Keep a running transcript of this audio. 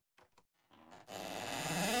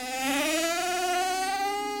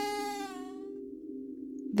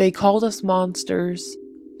They called us monsters,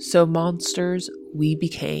 so monsters we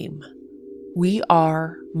became. We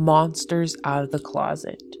are monsters out of the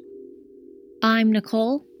closet. I'm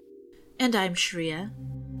Nicole. And I'm Shreya.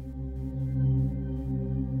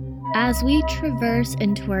 As we traverse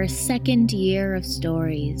into our second year of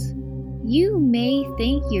stories, you may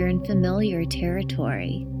think you're in familiar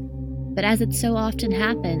territory. But as it so often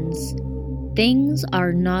happens, things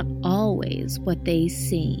are not always what they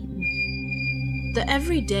seem. The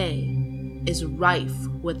everyday is rife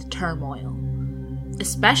with turmoil,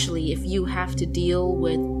 especially if you have to deal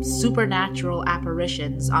with supernatural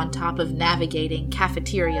apparitions on top of navigating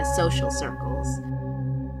cafeteria social circles.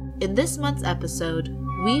 In this month's episode,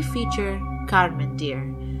 we feature Carmen Dear,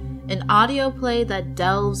 an audio play that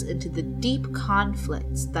delves into the deep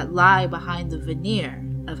conflicts that lie behind the veneer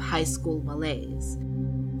of high school malaise.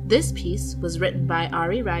 This piece was written by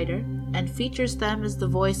Ari Ryder and features them as the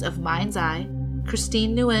voice of Mind's Eye,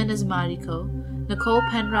 Christine Nguyen as Mariko, Nicole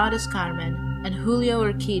Penrod as Carmen, and Julio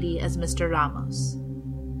Urquidy as Mr. Ramos.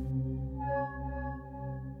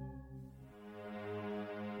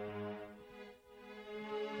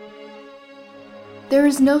 There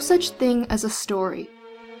is no such thing as a story.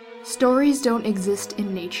 Stories don't exist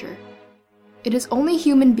in nature. It is only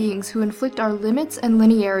human beings who inflict our limits and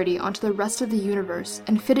linearity onto the rest of the universe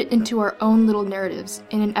and fit it into our own little narratives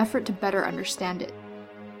in an effort to better understand it.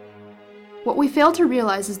 What we fail to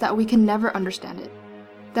realize is that we can never understand it,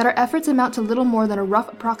 that our efforts amount to little more than a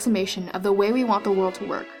rough approximation of the way we want the world to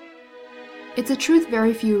work. It's a truth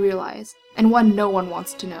very few realize, and one no one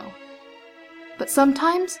wants to know. But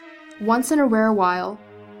sometimes, once in a rare while,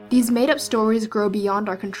 these made-up stories grow beyond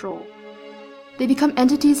our control. They become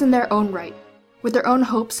entities in their own right, with their own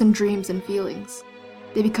hopes and dreams and feelings.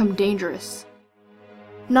 They become dangerous.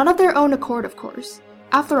 Not of their own accord, of course.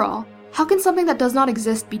 After all, how can something that does not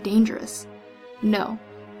exist be dangerous? No,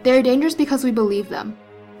 they are dangerous because we believe them,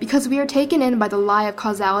 because we are taken in by the lie of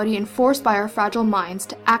causality and forced by our fragile minds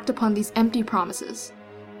to act upon these empty promises.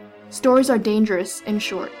 Stories are dangerous, in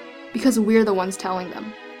short, because we're the ones telling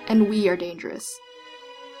them, and we are dangerous.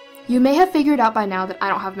 You may have figured out by now that I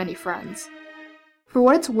don't have many friends. For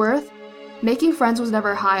what it's worth, making friends was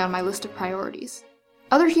never high on my list of priorities.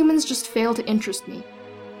 Other humans just fail to interest me.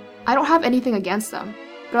 I don't have anything against them,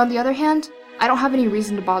 but on the other hand, I don't have any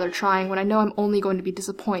reason to bother trying when I know I'm only going to be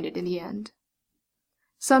disappointed in the end.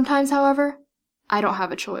 Sometimes, however, I don't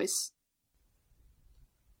have a choice.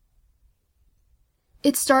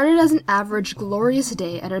 It started as an average, glorious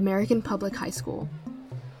day at American Public High School.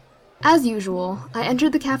 As usual, I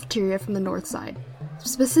entered the cafeteria from the north side,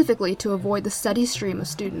 specifically to avoid the steady stream of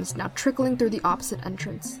students now trickling through the opposite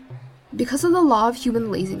entrance. Because of the law of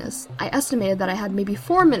human laziness, I estimated that I had maybe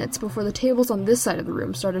 4 minutes before the tables on this side of the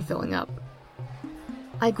room started filling up.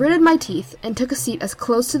 I gritted my teeth and took a seat as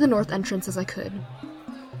close to the north entrance as I could.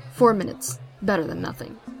 4 minutes, better than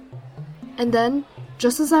nothing. And then,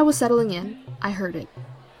 just as I was settling in, I heard it.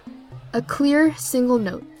 A clear, single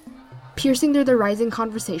note, piercing through the rising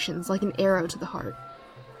conversations like an arrow to the heart.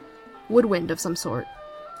 Woodwind of some sort.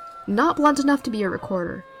 Not blunt enough to be a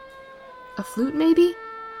recorder. A flute, maybe?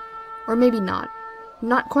 Or maybe not.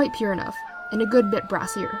 Not quite pure enough, and a good bit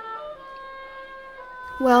brassier.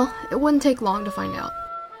 Well, it wouldn't take long to find out.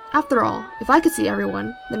 After all, if I could see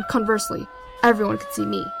everyone, then conversely, everyone could see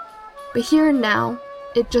me. But here and now,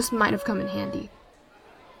 it just might have come in handy.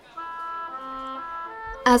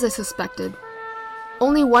 As I suspected,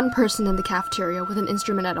 only one person in the cafeteria with an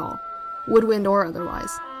instrument at all, woodwind or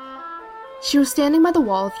otherwise. She was standing by the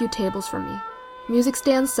wall a few tables from me, music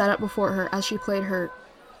stands set up before her as she played her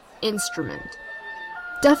instrument.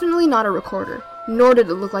 Definitely not a recorder, nor did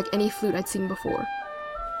it look like any flute I'd seen before.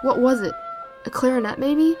 What was it? A clarinet,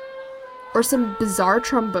 maybe? Or some bizarre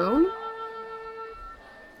trombone?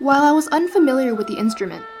 While I was unfamiliar with the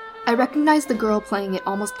instrument, I recognized the girl playing it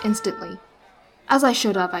almost instantly. As I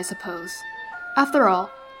should have, I suppose. After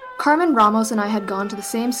all, Carmen Ramos and I had gone to the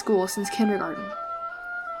same school since kindergarten.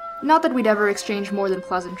 Not that we'd ever exchanged more than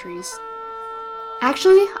pleasantries.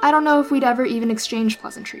 Actually, I don't know if we'd ever even exchanged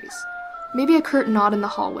pleasantries. Maybe a curt nod in the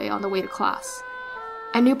hallway on the way to class.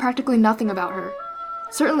 I knew practically nothing about her.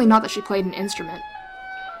 Certainly not that she played an instrument.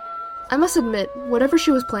 I must admit, whatever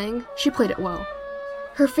she was playing, she played it well.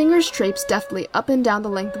 Her fingers traipsed deftly up and down the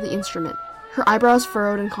length of the instrument, her eyebrows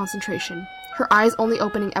furrowed in concentration, her eyes only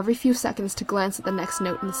opening every few seconds to glance at the next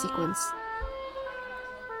note in the sequence.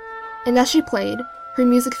 And as she played, her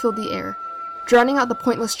music filled the air, drowning out the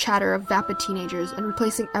pointless chatter of vapid teenagers and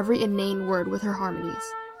replacing every inane word with her harmonies.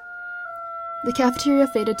 The cafeteria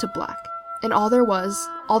faded to black, and all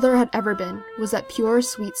there had ever been, was that pure,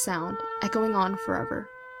 sweet sound, echoing on forever.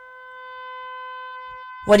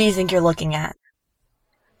 What do you think you're looking at?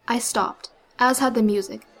 I stopped, as had the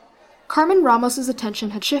music. Carmen Ramos's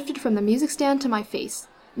attention had shifted from the music stand to my face,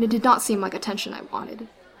 and it did not seem like attention I wanted.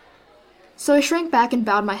 So I shrank back and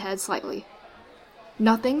bowed my head slightly.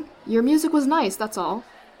 Nothing. Your music was nice, that's all.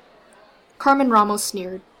 Carmen Ramos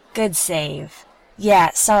sneered. Good save.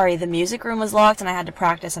 Yeah, sorry, the music room was locked and I had to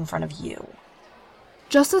practice in front of you.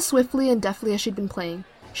 Just as swiftly and deftly as she'd been playing,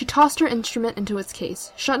 she tossed her instrument into its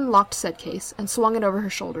case, shut and locked said case, and swung it over her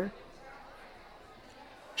shoulder.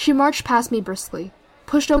 She marched past me briskly,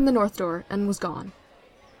 pushed open the north door, and was gone.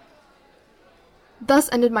 Thus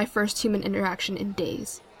ended my first human interaction in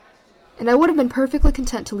days, and I would have been perfectly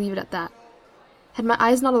content to leave it at that, had my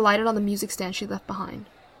eyes not alighted on the music stand she left behind.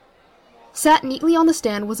 Sat neatly on the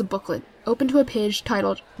stand was a booklet, open to a page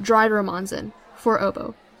titled Dried Romanzen, for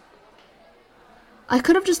oboe. I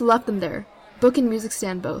could have just left them there, book and music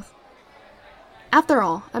stand both. After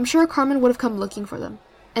all, I'm sure Carmen would have come looking for them,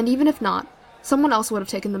 and even if not, someone else would have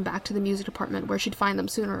taken them back to the music department where she'd find them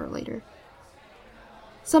sooner or later.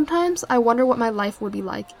 Sometimes I wonder what my life would be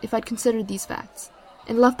like if I'd considered these facts,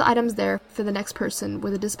 and left the items there for the next person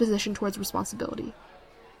with a disposition towards responsibility.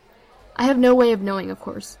 I have no way of knowing, of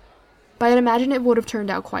course, but I'd imagine it would have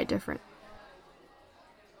turned out quite different.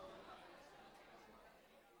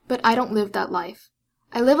 But I don't live that life.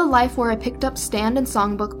 I live a life where I picked up stand and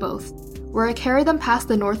songbook both, where I carried them past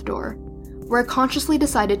the north door, where I consciously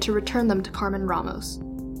decided to return them to Carmen Ramos.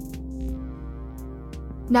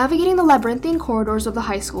 Navigating the labyrinthine corridors of the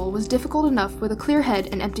high school was difficult enough with a clear head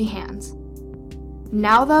and empty hands.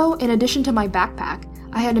 Now, though, in addition to my backpack,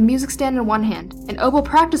 I had a music stand in one hand, an oboe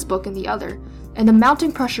practice book in the other, and the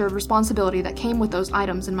mounting pressure of responsibility that came with those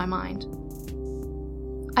items in my mind.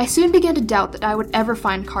 I soon began to doubt that I would ever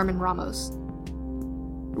find Carmen Ramos.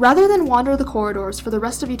 Rather than wander the corridors for the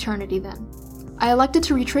rest of eternity then, I elected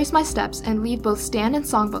to retrace my steps and leave both stand and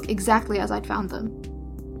songbook exactly as I'd found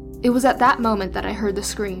them. It was at that moment that I heard the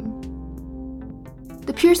scream.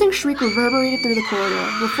 The piercing shriek reverberated through the corridor,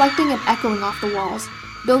 reflecting and echoing off the walls,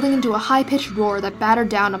 building into a high-pitched roar that battered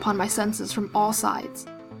down upon my senses from all sides.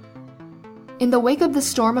 In the wake of this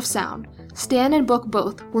storm of sound, stand and book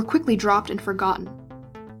both were quickly dropped and forgotten.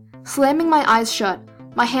 Slamming my eyes shut,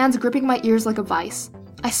 my hands gripping my ears like a vice,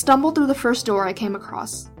 I stumbled through the first door I came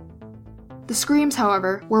across. The screams,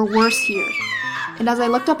 however, were worse here, and as I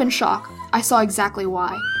looked up in shock, I saw exactly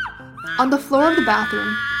why. On the floor of the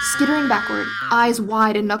bathroom, skittering backward, eyes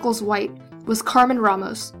wide and knuckles white, was Carmen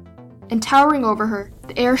Ramos, and towering over her,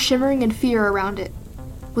 the air shimmering in fear around it,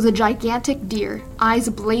 was a gigantic deer, eyes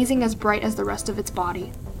blazing as bright as the rest of its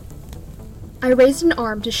body. I raised an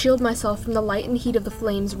arm to shield myself from the light and heat of the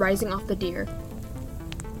flames rising off the deer.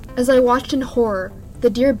 As I watched in horror, the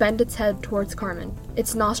deer bent its head towards Carmen,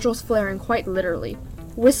 its nostrils flaring quite literally,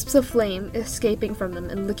 wisps of flame escaping from them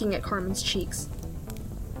and licking at Carmen's cheeks.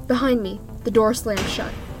 Behind me, the door slammed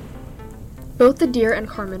shut. Both the deer and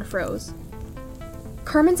Carmen froze.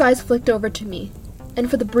 Carmen's eyes flicked over to me, and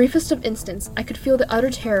for the briefest of instants I could feel the utter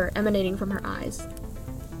terror emanating from her eyes.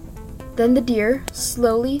 Then the deer,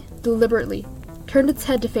 slowly, deliberately, turned its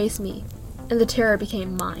head to face me, and the terror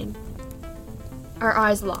became mine. Our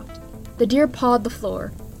eyes locked. The deer pawed the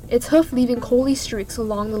floor, its hoof leaving coaly streaks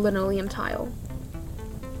along the linoleum tile.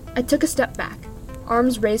 I took a step back,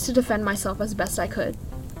 arms raised to defend myself as best I could,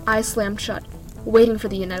 eyes slammed shut, waiting for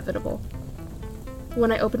the inevitable.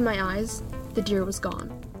 When I opened my eyes, the deer was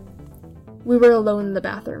gone. We were alone in the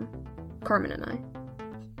bathroom, Carmen and I.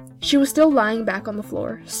 She was still lying back on the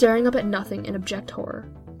floor, staring up at nothing in abject horror.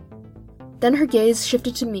 Then her gaze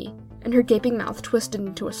shifted to me, and her gaping mouth twisted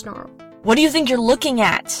into a snarl. What do you think you're looking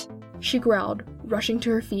at? She growled, rushing to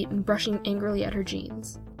her feet and brushing angrily at her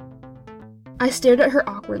jeans. I stared at her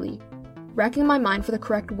awkwardly, racking my mind for the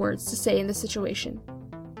correct words to say in this situation.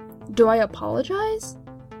 Do I apologize?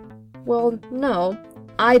 Well, no,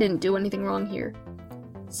 I didn't do anything wrong here.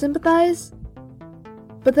 Sympathize?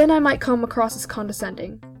 But then I might come across as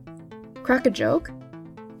condescending. Crack a joke?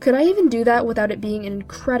 Could I even do that without it being in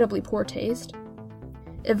incredibly poor taste?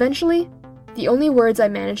 Eventually, the only words I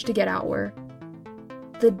managed to get out were,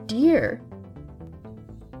 "The deer."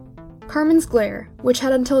 Carmen's glare, which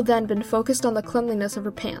had until then been focused on the cleanliness of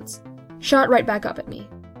her pants, shot right back up at me.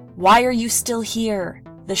 Why are you still here?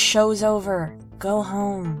 The show's over. Go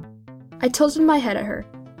home. I tilted my head at her,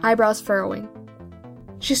 eyebrows furrowing.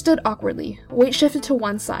 She stood awkwardly, weight shifted to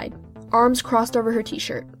one side, arms crossed over her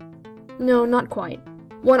t-shirt. No, not quite.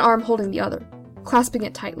 One arm holding the other, clasping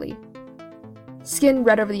it tightly. Skin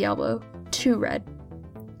red over the elbow, too red.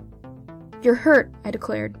 "You're hurt," I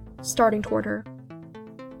declared, starting toward her.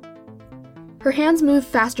 Her hands moved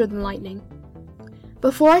faster than lightning.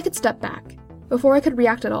 Before I could step back, Before I could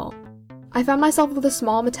react at all, I found myself with a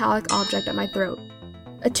small metallic object at my throat.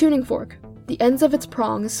 A tuning fork, the ends of its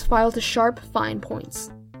prongs filed to sharp, fine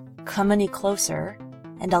points. Come any closer,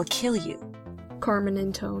 and I'll kill you, Carmen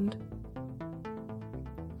intoned.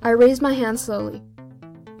 I raised my hand slowly.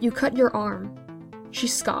 You cut your arm, she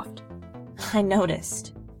scoffed. I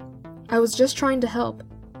noticed. I was just trying to help.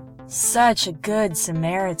 Such a good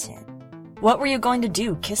Samaritan. What were you going to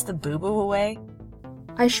do, kiss the boo-boo away?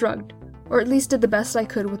 I shrugged, or at least did the best I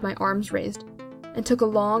could with my arms raised, and took a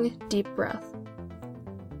long, deep breath.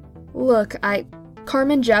 Look,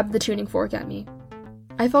 Carmen jabbed the tuning fork at me.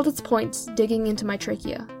 I felt its points digging into my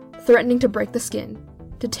trachea, threatening to break the skin,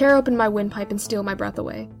 to tear open my windpipe and steal my breath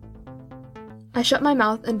away. I shut my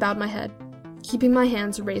mouth and bowed my head, keeping my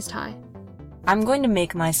hands raised high. I'm going to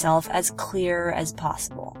make myself as clear as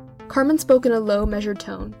possible. Carmen spoke in a low, measured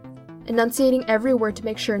tone, enunciating every word to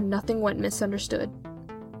make sure nothing went misunderstood.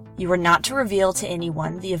 You are not to reveal to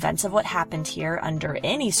anyone the events of what happened here under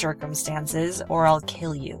any circumstances, or I'll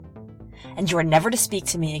kill you. And you are never to speak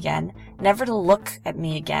to me again, never to look at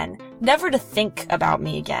me again, never to think about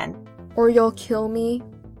me again. Or you'll kill me,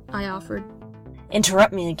 I offered.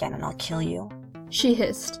 Interrupt me again and I'll kill you, she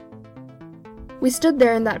hissed. We stood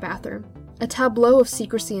there in that bathroom, a tableau of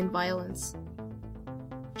secrecy and violence.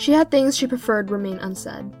 She had things she preferred remain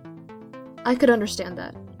unsaid. I could understand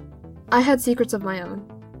that. I had secrets of my own,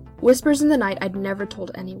 whispers in the night I'd never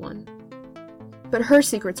told anyone. But her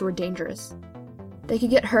secrets were dangerous. They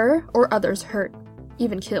could get her or others hurt,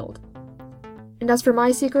 even killed. And as for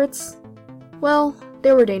my secrets, well,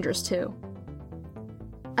 they were dangerous too.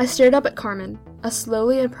 I stared up at Carmen, as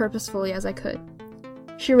slowly and purposefully as I could.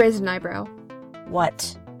 She raised an eyebrow.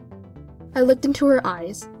 What? I looked into her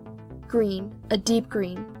eyes. Green, a deep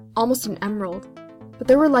green, almost an emerald. But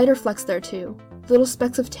there were lighter flecks there too, little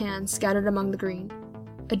specks of tan scattered among the green.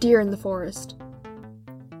 A deer in the forest.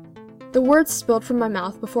 The words spilled from my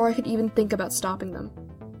mouth before I could even think about stopping them.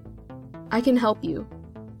 I can help you.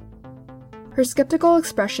 Her skeptical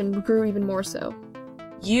expression grew even more so.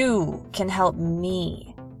 You can help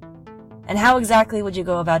me. And how exactly would you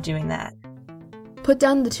go about doing that? Put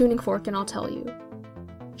down the tuning fork and I'll tell you.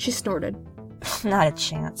 She snorted. Not a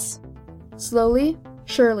chance. Slowly,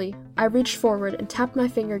 surely, I reached forward and tapped my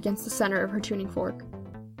finger against the center of her tuning fork.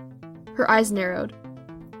 Her eyes narrowed.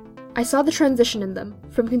 I saw the transition in them,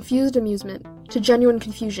 from confused amusement, to genuine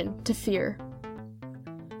confusion, to fear.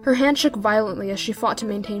 Her hand shook violently as she fought to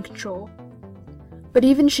maintain control. But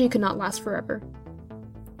even she could not last forever.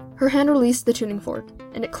 Her hand released the tuning fork,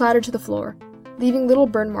 and it clattered to the floor, leaving little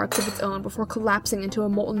burn marks of its own before collapsing into a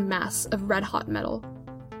molten mass of red-hot metal.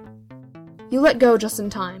 You let go just in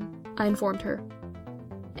time, I informed her.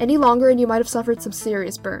 Any longer and you might have suffered some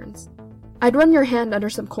serious burns. I'd run your hand under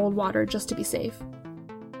some cold water just to be safe.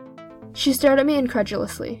 She stared at me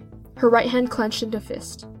incredulously, her right hand clenched into a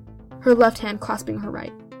fist, her left hand clasping her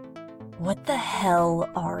right. What the hell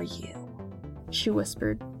are you? She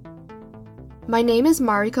whispered. My name is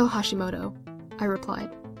Mariko Hashimoto, I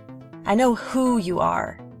replied. I know who you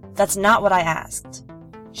are. That's not what I asked.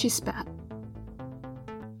 She spat.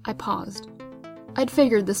 I paused. I'd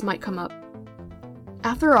figured this might come up.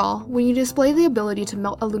 After all, when you display the ability to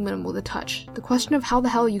melt aluminum with a touch, the question of how the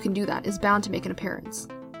hell you can do that is bound to make an appearance.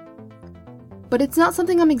 But it's not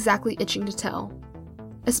something I'm exactly itching to tell.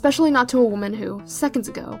 Especially not to a woman who, seconds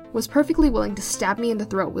ago, was perfectly willing to stab me in the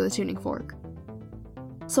throat with a tuning fork.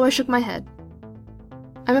 So I shook my head.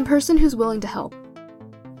 I'm a person who's willing to help.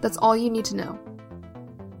 That's all you need to know.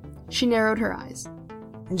 She narrowed her eyes.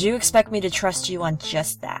 And you expect me to trust you on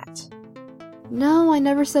just that? No, I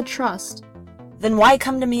never said trust. Then why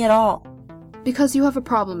come to me at all? Because you have a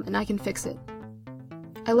problem and I can fix it.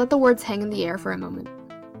 I let the words hang in the air for a moment.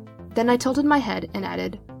 Then I tilted my head and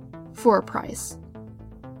added, for a price.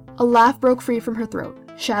 A laugh broke free from her throat,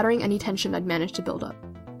 shattering any tension I'd managed to build up.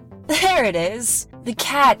 There it is! The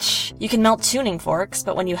catch! You can melt tuning forks,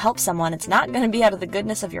 but when you help someone, it's not going to be out of the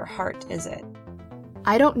goodness of your heart, is it?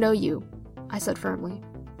 I don't know you, I said firmly.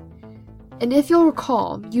 And if you'll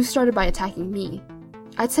recall, you started by attacking me.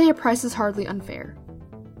 I'd say a price is hardly unfair.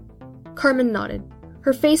 Carmen nodded,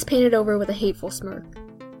 her face painted over with a hateful smirk.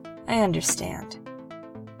 I understand.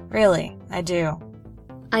 Really, I do.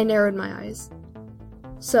 I narrowed my eyes.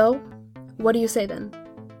 So, what do you say then?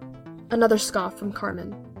 Another scoff from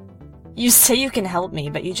Carmen. You say you can help me,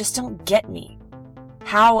 but you just don't get me.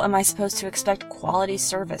 How am I supposed to expect quality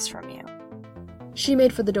service from you? She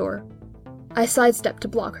made for the door. I sidestepped to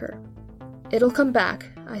block her. It'll come back,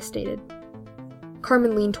 I stated.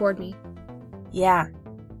 Carmen leaned toward me. Yeah,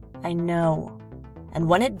 I know. And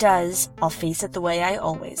when it does, I'll face it the way I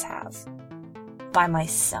always have. By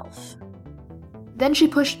myself. Then she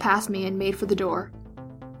pushed past me and made for the door.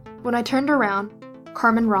 When I turned around,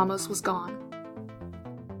 Carmen Ramos was gone.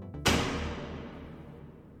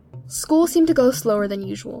 School seemed to go slower than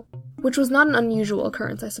usual, which was not an unusual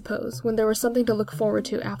occurrence, I suppose, when there was something to look forward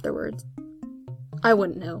to afterwards. I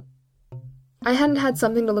wouldn't know. I hadn't had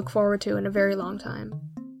something to look forward to in a very long time.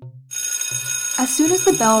 As soon as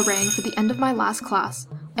the bell rang for the end of my last class,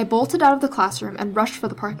 I bolted out of the classroom and rushed for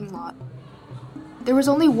the parking lot. There was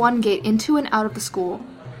only one gate into and out of the school,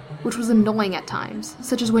 which was annoying at times,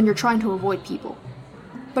 such as when you're trying to avoid people.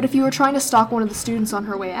 But if you were trying to stalk one of the students on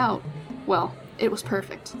her way out, well, it was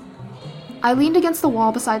perfect. I leaned against the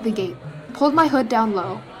wall beside the gate, pulled my hood down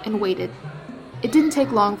low, and waited. It didn't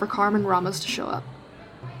take long for Carmen Ramos to show up.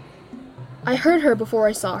 I heard her before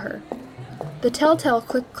I saw her. The telltale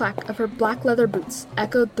click-clack of her black leather boots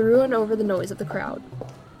echoed through and over the noise of the crowd.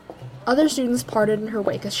 Other students parted in her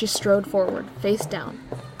wake as she strode forward, face down,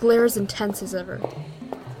 glare as intense as ever.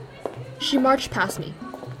 She marched past me,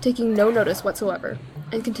 taking no notice whatsoever,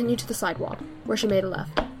 and continued to the sidewalk, where she made a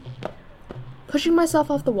left. Pushing myself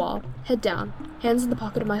off the wall, head down, hands in the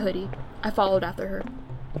pocket of my hoodie, I followed after her.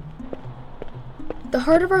 The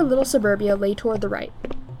heart of our little suburbia lay toward the right.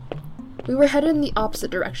 We were headed in the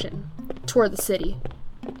opposite direction, toward the city.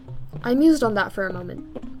 I mused on that for a moment.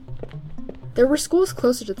 There were schools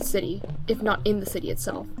closer to the city, if not in the city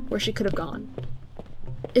itself, where she could have gone.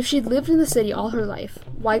 If she'd lived in the city all her life,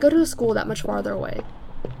 why go to a school that much farther away?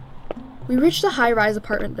 We reached a high-rise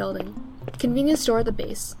apartment building, convenience store at the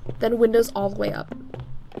base, then windows all the way up.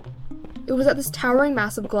 It was at this towering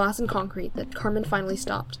mass of glass and concrete that Carmen finally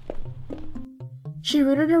stopped. She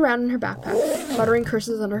rooted around in her backpack, muttering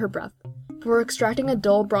curses under her breath, before extracting a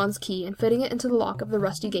dull bronze key and fitting it into the lock of the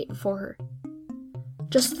rusty gate before her.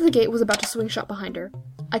 Just as the gate was about to swing shut behind her,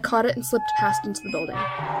 I caught it and slipped past into the building.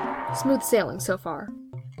 Smooth sailing so far.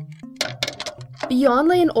 Beyond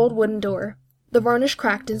lay an old wooden door, the varnish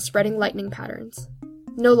cracked in spreading lightning patterns.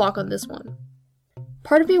 No lock on this one.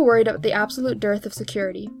 Part of me worried about the absolute dearth of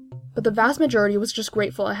security, but the vast majority was just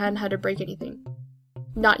grateful I hadn't had to break anything.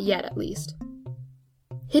 Not yet, at least.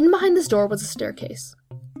 Hidden behind this door was a staircase.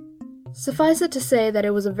 Suffice it to say that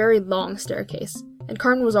it was a very long staircase, and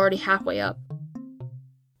Carmen was already halfway up.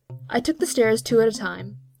 I took the stairs 2 at a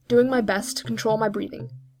time, doing my best to control my breathing,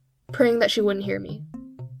 praying that she wouldn't hear me.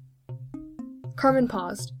 Carmen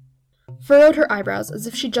paused, furrowed her eyebrows as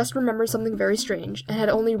if she just remembered something very strange and had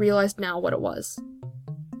only realized now what it was.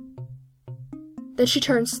 Then she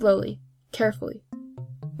turned slowly, carefully,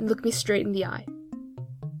 and looked me straight in the eye.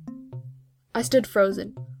 I stood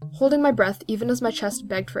frozen, holding my breath even as my chest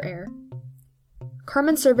begged for air.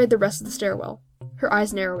 Carmen surveyed the rest of the stairwell, her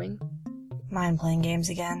eyes narrowing. Mind playing games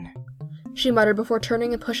again? She muttered before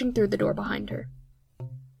turning and pushing through the door behind her.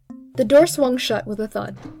 The door swung shut with a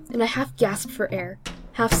thud, and I half gasped for air,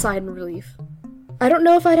 half sighed in relief. I don't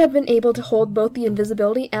know if I'd have been able to hold both the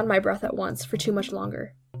invisibility and my breath at once for too much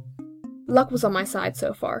longer. Luck was on my side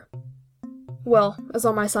so far. Well, as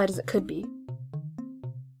on my side as it could be.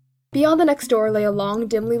 Beyond the next door lay a long,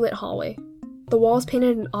 dimly lit hallway, the walls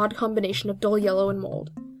painted an odd combination of dull yellow and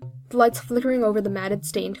mold, the lights flickering over the matted,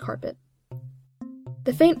 stained carpet.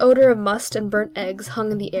 The faint odor of must and burnt eggs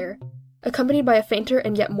hung in the air, accompanied by a fainter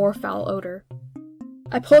and yet more foul odor.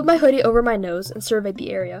 I pulled my hoodie over my nose and surveyed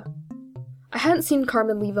the area. I hadn't seen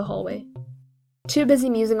Carmen leave the hallway. Too busy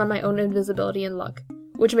musing on my own invisibility and luck,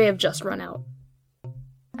 which may have just run out.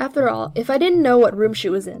 After all, if I didn't know what room she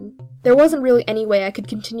was in, there wasn't really any way I could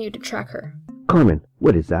continue to track her. Carmen,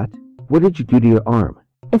 what is that? What did you do to your arm?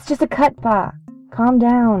 It's just a cut, Pa. Calm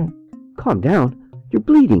down. Calm down? You're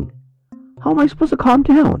bleeding. How am I supposed to calm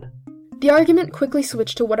down? The argument quickly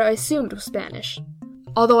switched to what I assumed was Spanish,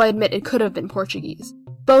 although I admit it could have been Portuguese,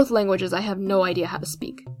 both languages I have no idea how to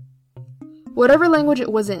speak. Whatever language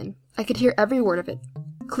it was in, I could hear every word of it,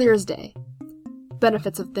 clear as day.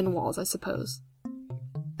 Benefits of thin walls, I suppose.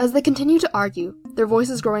 As they continued to argue, their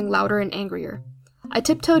voices growing louder and angrier, I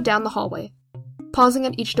tiptoed down the hallway, pausing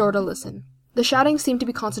at each door to listen. The shouting seemed to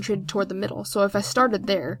be concentrated toward the middle, so if I started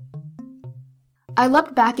there... I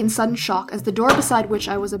leapt back in sudden shock as the door beside which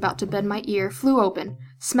I was about to bend my ear flew open,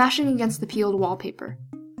 smashing against the peeled wallpaper.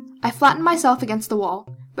 I flattened myself against the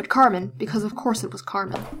wall, but Carmen, because of course it was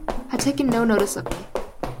Carmen, had taken no notice of me.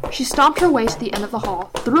 She stomped her way to the end of the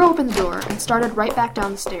hall, threw open the door, and started right back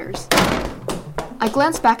down the stairs. I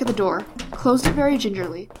glanced back at the door, closed it very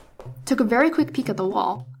gingerly, took a very quick peek at the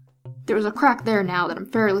wall. There was a crack there now that I'm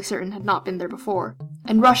fairly certain had not been there before,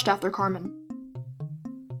 and rushed after Carmen.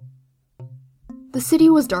 The city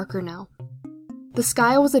was darker now. The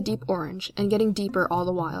sky was a deep orange, and getting deeper all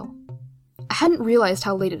the while. I hadn't realized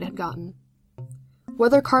how late it had gotten.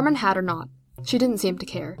 Whether Carmen had or not, She didn't seem to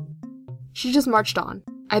care. She just marched on,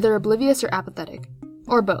 either oblivious or apathetic,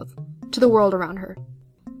 or both, to the world around her.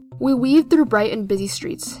 We weaved through bright and busy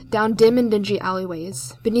streets, down dim and dingy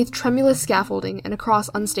alleyways, beneath tremulous scaffolding and across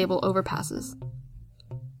unstable overpasses.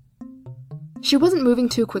 She wasn't moving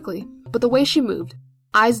too quickly, but the way she moved,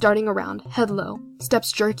 eyes darting around, head low,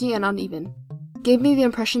 steps jerky and uneven, gave me the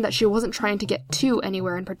impression that she wasn't trying to get to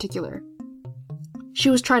anywhere in particular.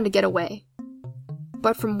 She was trying to get away.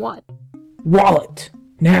 But from what? Wallet!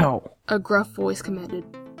 Now! A gruff voice commanded.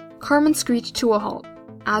 Carmen screeched to a halt,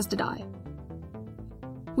 as did I.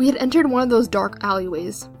 We had entered one of those dark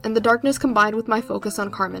alleyways, and the darkness combined with my focus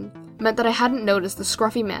on Carmen meant that I hadn't noticed the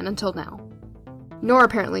scruffy man until now. Nor,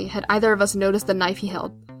 apparently, had either of us noticed the knife he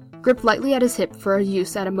held, gripped lightly at his hip for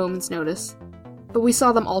use at a moment's notice. But we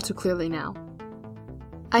saw them all too clearly now.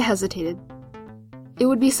 I hesitated. It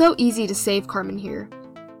would be so easy to save Carmen here.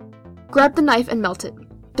 Grab the knife and melt it,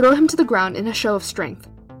 throw him to the ground in a show of strength,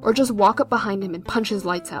 or just walk up behind him and punch his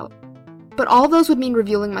lights out. But all those would mean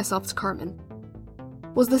revealing myself to Carmen.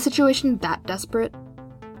 Was the situation that desperate?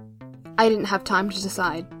 I didn't have time to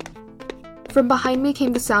decide. From behind me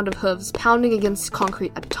came the sound of hooves pounding against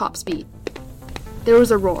concrete at top speed. There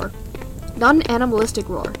was a roar. Not an animalistic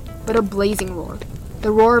roar, but a blazing roar.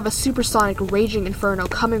 The roar of a supersonic raging inferno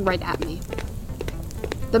coming right at me.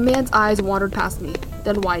 The man's eyes wandered past me,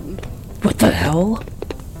 then widened. What the hell?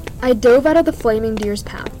 I dove out of the flaming deer's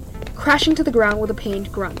path, crashing to the ground with a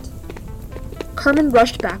pained grunt. Carmen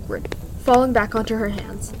rushed backward, falling back onto her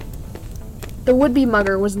hands. The would-be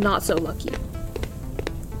mugger was not so lucky.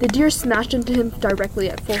 The deer smashed into him directly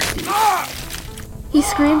at full speed. He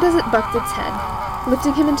screamed as it bucked its head,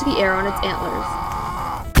 lifting him into the air on its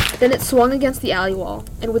antlers. Then it swung against the alley wall,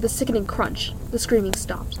 and with a sickening crunch, the screaming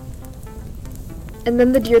stopped. And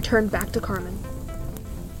then the deer turned back to Carmen.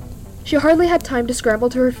 She hardly had time to scramble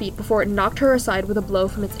to her feet before it knocked her aside with a blow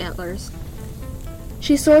from its antlers.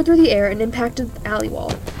 She soared through the air and impacted the alley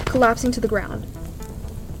wall, collapsing to the ground.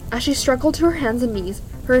 As she struggled to her hands and knees,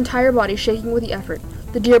 her entire body shaking with the effort,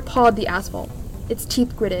 the deer pawed the asphalt, its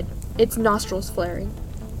teeth gritted, its nostrils flaring.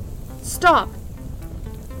 "Stop!"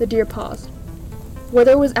 The deer paused.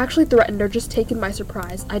 Whether it was actually threatened or just taken by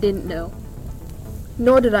surprise, I didn't know.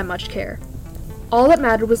 Nor did I much care. All that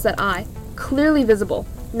mattered was that I, clearly visible,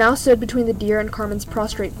 now stood between the deer and Carmen's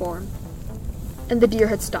prostrate form. And the deer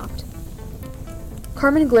had stopped.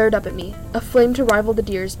 Carmen glared up at me, a flame to rival the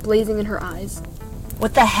deer's blazing in her eyes.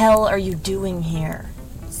 What the hell are you doing here?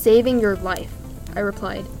 "Saving your life," I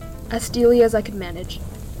replied, as steely as I could manage.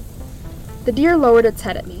 The deer lowered its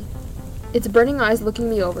head at me, its burning eyes looking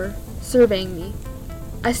me over, surveying me.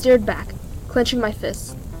 I stared back, clenching my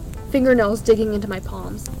fists, fingernails digging into my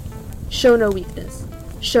palms. Show no weakness,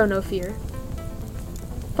 show no fear.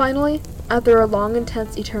 Finally, after a long,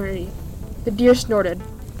 intense eternity, the deer snorted,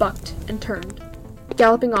 bucked, and turned,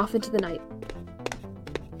 galloping off into the night.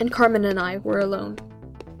 And Carmen and I were alone.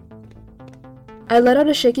 I let out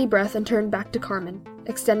a shaky breath and turned back to Carmen,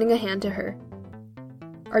 extending a hand to her.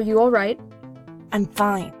 "Are you all right?" I'm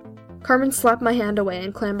fine. Carmen slapped my hand away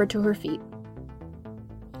and clambered to her feet.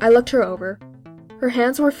 I looked her over. Her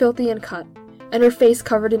hands were filthy and cut, and her face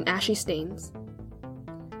covered in ashy stains.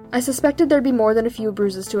 I suspected there'd be more than a few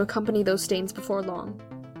bruises to accompany those stains before long.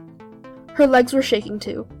 Her legs were shaking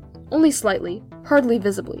too, only slightly, hardly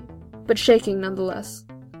visibly, but shaking nonetheless.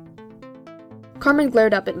 Carmen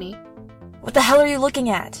glared up at me. What the hell are you looking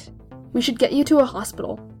at? "We should get you to a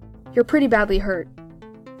hospital. You're pretty badly hurt."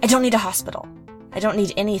 I don't need a hospital. I don't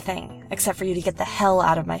need anything except for you to get the hell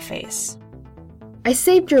out of my face. "I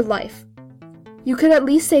saved your life. You could at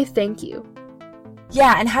least say thank you."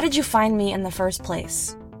 Yeah, and how did you find me in the first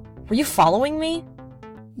place? Were you following me?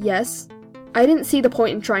 "Yes. I didn't see the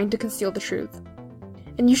point in trying to conceal the truth.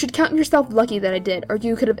 And you should count yourself lucky that I did, or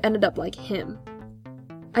you could have ended up like him."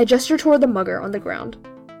 I gestured toward the mugger on the ground.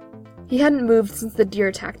 He hadn't moved since the deer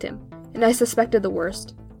attacked him, and I suspected the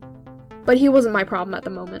worst. But he wasn't my problem at the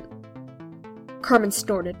moment. Carmen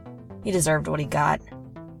snorted. He deserved what he got.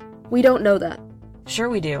 "We don't know that." Sure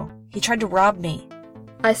we do. He tried to rob me.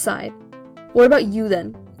 I sighed. "What about you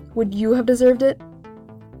then? Would you have deserved it?"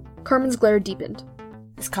 Carmen's glare deepened.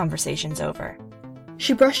 This conversation's over.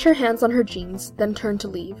 She brushed her hands on her jeans, then turned to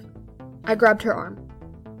leave. I grabbed her arm.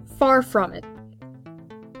 "Far from it."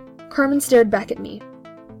 Carmen stared back at me,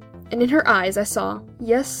 and in her eyes I saw,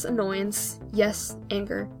 yes, annoyance, yes,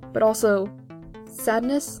 anger, but also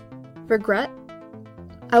sadness, regret.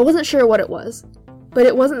 I wasn't sure what it was, but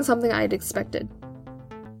it wasn't something I had expected.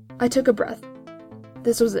 I took a breath.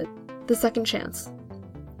 This was it, the second chance.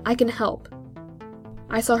 I can help.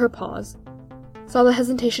 I saw her pause, saw the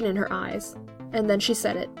hesitation in her eyes, and then she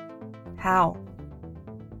said it. How?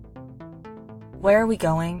 Where are we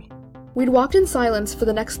going? We'd walked in silence for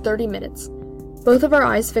the next 30 minutes, both of our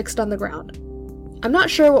eyes fixed on the ground. I'm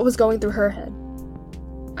not sure what was going through her head.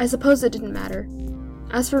 I suppose it didn't matter.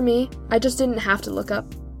 As for me, I just didn't have to look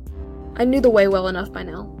up. I knew the way well enough by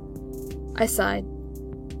now. I sighed.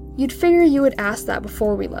 You'd figure you would ask that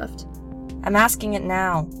before we left. I'm asking it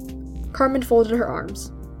now. Carmen folded her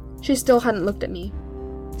arms. She still hadn't looked at me.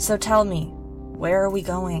 So tell me, where are we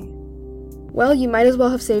going? Well, you might as well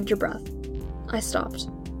have saved your breath. I stopped.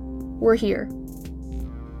 We're here.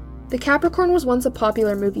 The Capricorn was once a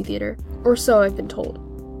popular movie theater, or so I've been told.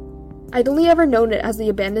 I'd only ever known it as the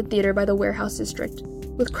abandoned theater by the warehouse district,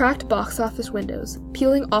 with cracked box office windows,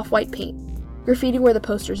 peeling off-white paint, graffiti where the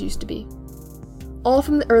posters used to be. All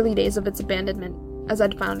from the early days of its abandonment, as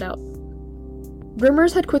I'd found out.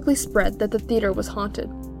 Rumors had quickly spread that the theater was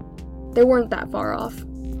haunted. They weren't that far off.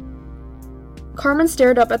 Carmen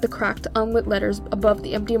stared up at the cracked, unlit letters above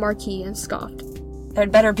the empty marquee and scoffed.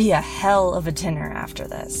 There'd better be a hell of a dinner after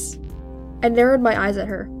this. I narrowed my eyes at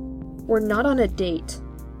her. We're not on a date.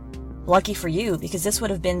 Lucky for you, because this would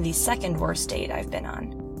have been the second worst date I've been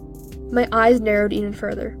on. My eyes narrowed even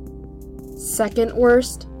further. Second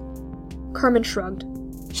worst? Carmen shrugged.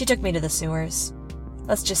 She took me to the sewers.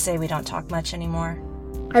 Let's just say we don't talk much anymore.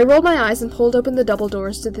 I rolled my eyes and pulled open the double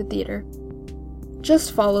doors to the theater.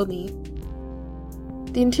 Just follow me.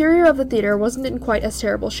 The interior of the theater wasn't in quite as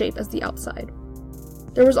terrible shape as the outside.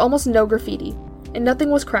 There was almost no graffiti, and nothing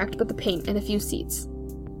was cracked but the paint and a few seats.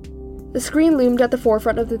 The screen loomed at the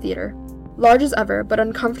forefront of the theater, large as ever, but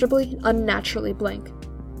uncomfortably, unnaturally blank.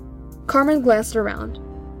 Carmen glanced around,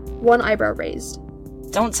 one eyebrow raised.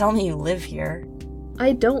 Don't tell me you live here.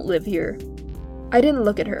 I don't live here. I didn't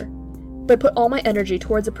look at her, but put all my energy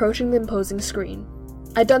towards approaching the imposing screen.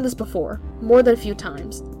 I'd done this before, more than a few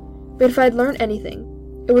times, but if I'd learned anything,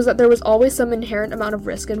 it was that there was always some inherent amount of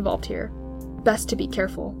risk involved here. Best to be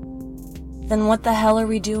careful. Then what the hell are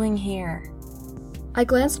we doing here? I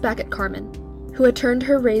glanced back at Carmen, who had turned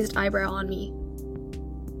her raised eyebrow on me.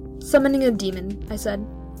 Summoning a demon, I said,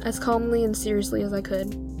 as calmly and seriously as I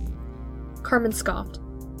could. Carmen scoffed.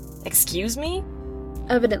 Excuse me?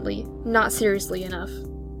 Evidently, not seriously enough.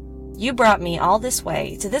 You brought me all this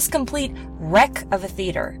way to this complete wreck of a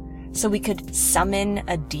theater so we could summon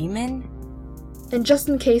a demon? And just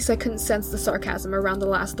in case I couldn't sense the sarcasm around the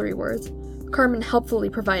last 3 words, Carmen helpfully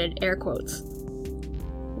provided air quotes.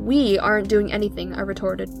 We aren't doing anything, I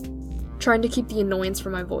retorted, trying to keep the annoyance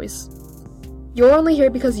from my voice. You're only here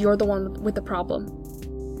because you're the one with the problem.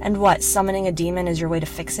 And what, summoning a demon is your way to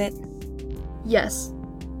fix it? Yes.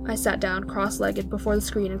 I sat down cross-legged before the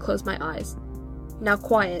screen and closed my eyes. Now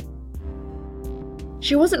quiet.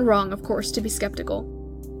 She wasn't wrong, of course, to be skeptical.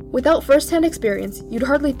 Without first-hand experience, you'd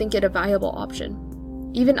hardly think it a viable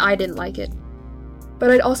option. Even I didn't like it.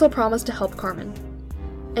 But I'd also promised to help Carmen.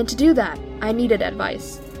 And to do that, I needed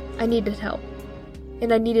advice. I needed help.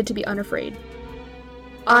 And I needed to be unafraid.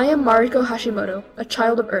 I am Mariko Hashimoto, a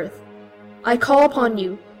child of Earth. I call upon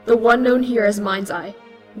you, the one known here as Mind's Eye.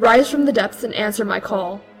 Rise from the depths and answer my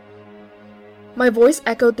call. My voice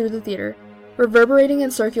echoed through the theater, reverberating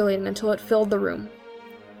and circulating until it filled the room.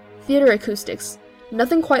 Theater acoustics.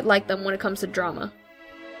 Nothing quite like them when it comes to drama.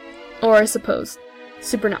 Or, I suppose,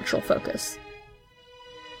 supernatural focus.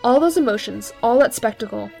 All those emotions, all that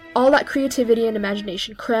spectacle, all that creativity and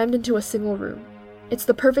imagination crammed into a single room. It's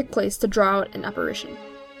the perfect place to draw out an apparition.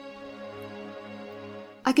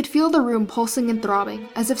 I could feel the room pulsing and throbbing,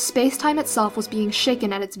 as if space-time itself was being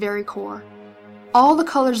shaken at its very core. All the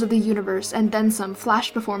colors of the universe and then some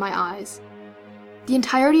flashed before my eyes. The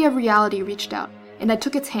entirety of reality reached out, and I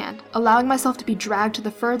took its hand, allowing myself to be dragged to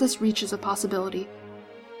the furthest reaches of possibility.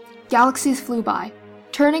 Galaxies flew by,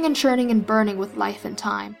 turning and churning and burning with life and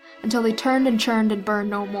time, until they turned and churned and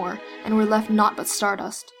burned no more, and were left naught but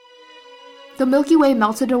stardust. The Milky Way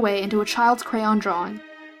melted away into a child's crayon drawing,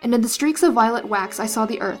 and in the streaks of violet wax I saw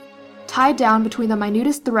the Earth, tied down between the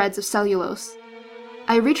minutest threads of cellulose.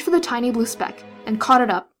 I reached for the tiny blue speck, and caught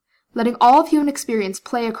it up, letting all of human experience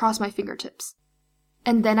play across my fingertips.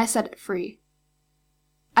 And then I set it free.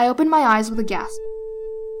 I opened my eyes with a gasp.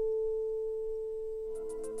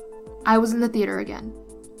 I was in the theater again.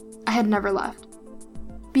 I had never left.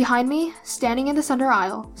 Behind me, standing in the center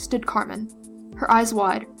aisle, stood Carmen, her eyes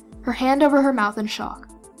wide, her hand over her mouth in shock.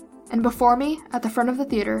 And before me, at the front of the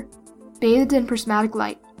theater, bathed in prismatic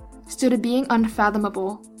light, stood a being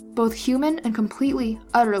unfathomable, both human and completely,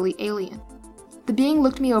 utterly alien. The being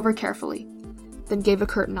looked me over carefully, then gave a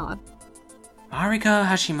curt nod. Mariko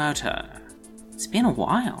Hashimoto. It's been a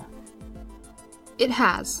while. It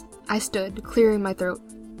has. I stood, clearing my throat.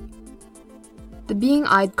 The being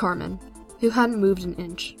eyed Carmen, who hadn't moved an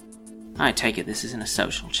inch. I take it this isn't a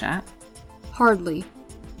social chat. Hardly.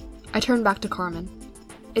 I turned back to Carmen.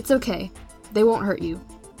 It's okay. They won't hurt you.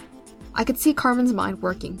 I could see Carmen's mind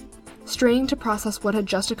working, straining to process what had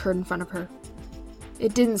just occurred in front of her.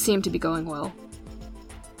 It didn't seem to be going well.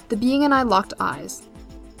 The being and I locked eyes.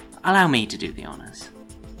 Allow me to do the honors.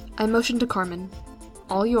 I motioned to Carmen.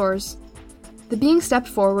 All yours. The being stepped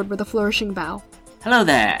forward with a flourishing bow. Hello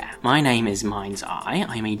there. My name is Mind's Eye.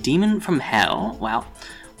 I'm a demon from hell. Well,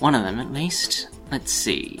 one of them at least. Let's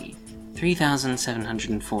see.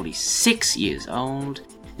 3,746 years old.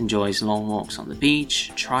 Enjoys long walks on the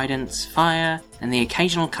beach, tridents, fire, and the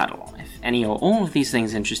occasional cuddle. If any or all of these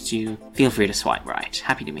things interest you, feel free to swipe right.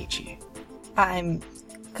 Happy to meet you. I'm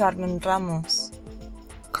Carmen Ramos.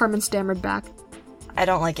 Carmen stammered back. I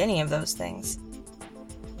don't like any of those things.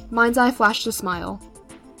 Mind's Eye flashed a smile.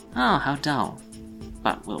 Oh, how dull.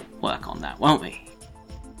 But we'll work on that, won't we?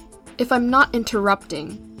 If I'm not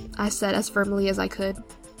interrupting, I said as firmly as I could.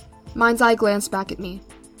 Mind's Eye glanced back at me.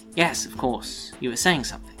 Yes, of course. You were saying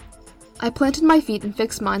something. I planted my feet and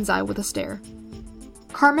fixed Mind's Eye with a stare.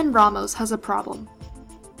 Carmen Ramos has a problem.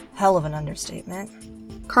 Hell of an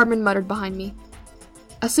understatement. Carmen muttered behind me.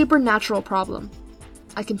 A supernatural problem,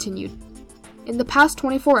 I continued. In the past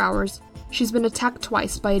 24 hours, she's been attacked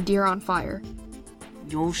twice by a deer on fire.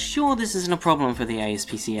 You're sure this isn't a problem for the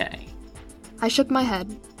ASPCA? I shook my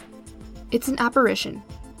head. It's an apparition.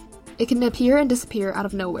 It can appear and disappear out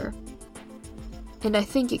of nowhere. And I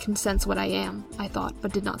think it can sense what I am, I thought,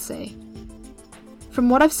 but did not say. From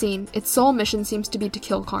what I've seen, its sole mission seems to be to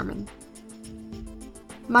kill Carmen.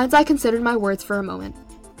 Mind's Eye considered my words for a moment.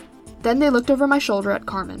 Then they looked over my shoulder at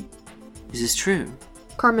Carmen. Is this true?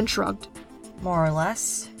 Carmen shrugged. More or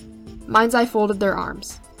less. Mind's Eye folded their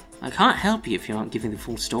arms. I can't help you if you aren't giving the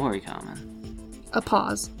full story, Carmen. A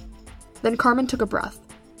pause. Then Carmen took a breath.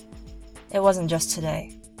 It wasn't just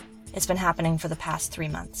today. It's been happening for the past 3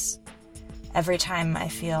 months. Every time I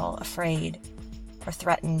feel afraid, or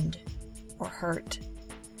threatened, or hurt,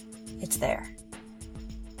 it's there.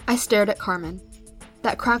 I stared at Carmen.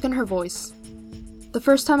 That crack in her voice. The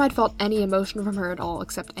first time I'd felt any emotion from her at all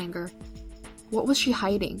except anger. What was she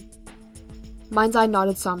hiding? Mind's Eye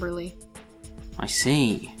nodded somberly. I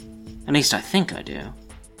see. At least I think I do.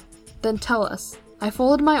 Then tell us. I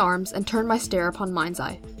folded my arms and turned my stare upon Mind's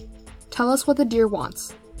Eye. Tell us what the deer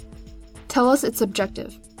wants. Tell us its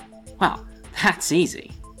objective. Well, that's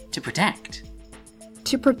easy. To protect.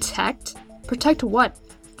 To protect? Protect what?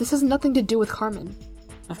 This has nothing to do with Carmen.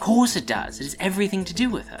 Of course it does. It has everything to do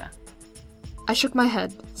with her. I shook my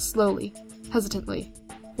head, slowly, hesitantly.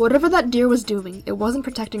 Whatever that deer was doing, it wasn't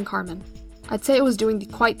protecting Carmen. I'd say it was doing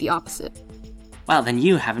quite the opposite. Well, then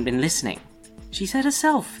you haven't been listening. She said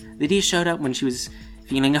herself, the deer showed up when she was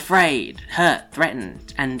feeling afraid, hurt,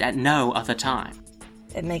 threatened, and at no other time.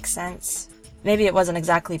 It makes sense. Maybe it wasn't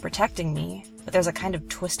exactly protecting me, but there's a kind of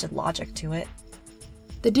twisted logic to it.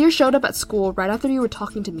 The deer showed up at school right after you were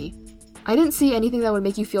talking to me. I didn't see anything that would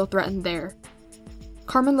make you feel threatened there.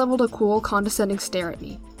 Carmen leveled a cool, condescending stare at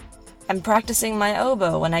me. I'm practicing my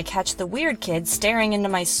oboe when I catch the weird kid staring into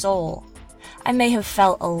my soul. I may have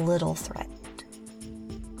felt a little threatened.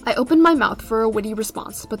 I opened my mouth for a witty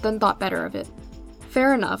response, but then thought better of it.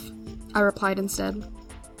 Fair enough, I replied instead.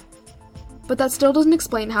 But that still doesn't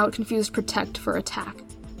explain how it confused protect for attack.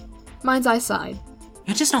 Mind's Eye sighed.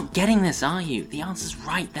 You're just not getting this, are you? The answer's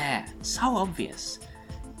right there. So obvious.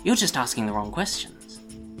 You're just asking the wrong questions.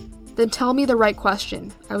 Then tell me the right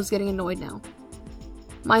question. I was getting annoyed now.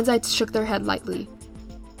 Mind's Eye shook their head lightly.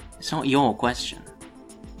 It's not your question.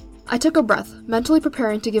 I took a breath, mentally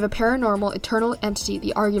preparing to give a paranormal, eternal entity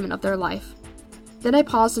the argument of their life. Then I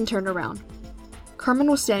paused and turned around. Carmen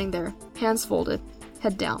was standing there, hands folded,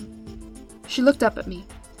 head down. She looked up at me.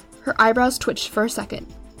 Her eyebrows twitched for a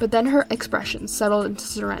second, but then her expression settled into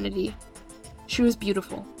serenity. She was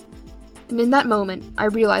beautiful. And in that moment, I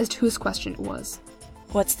realized whose question it was.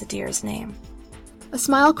 What's the deer's name? A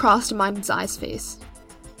smile crossed Mind's Eye's face.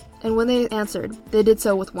 And when they answered, they did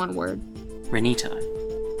so with one word. Renito.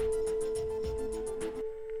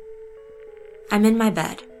 I'm in my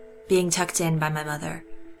bed, being tucked in by my mother.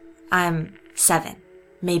 I'm 7,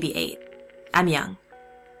 maybe 8. I'm young.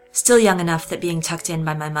 Still young enough that being tucked in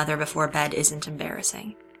by my mother before bed isn't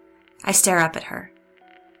embarrassing. I stare up at her.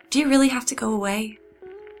 Do you really have to go away?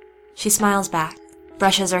 She smiles back,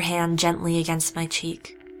 brushes her hand gently against my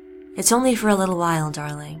cheek. It's only for a little while,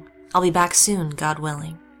 darling. I'll be back soon, God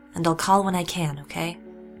willing, and I'll call when I can, okay?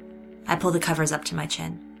 I pull the covers up to my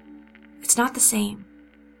chin. It's not the same.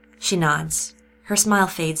 She nods. Her smile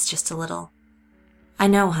fades just a little. I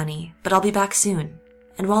know, honey, but I'll be back soon.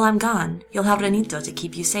 And while I'm gone, you'll have Renito to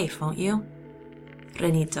keep you safe, won't you?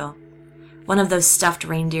 Renito. One of those stuffed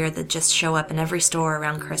reindeer that just show up in every store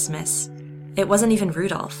around Christmas. It wasn't even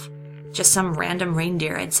Rudolph, just some random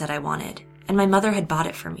reindeer I'd said I wanted, and my mother had bought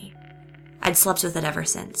it for me. I'd slept with it ever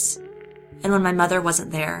since. And when my mother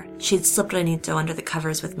wasn't there, she'd slip Renito under the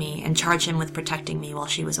covers with me and charge him with protecting me while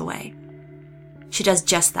she was away. She does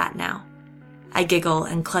just that now. I giggle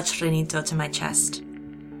and clutch Renito to my chest.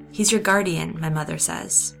 He's your guardian, my mother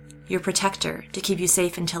says. Your protector, to keep you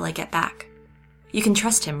safe until I get back. You can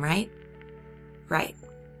trust him, right? Right.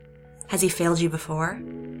 Has he failed you before?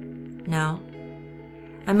 No.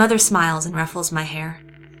 My mother smiles and ruffles my hair.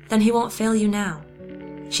 Then he won't fail you now.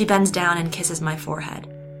 She bends down and kisses my forehead.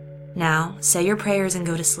 Now, say your prayers and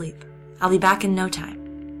go to sleep. I'll be back in no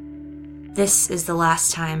time. This is the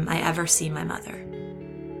last time I ever see my mother.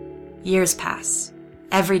 Years pass.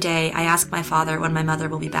 Every day I ask my father when my mother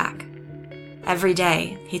will be back. Every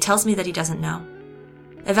day he tells me that he doesn't know.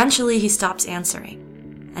 Eventually he stops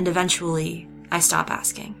answering, and eventually I stop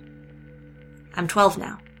asking. I'm 12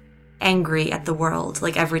 now, angry at the world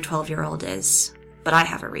like every 12-year-old is, but I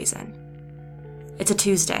have a reason. It's a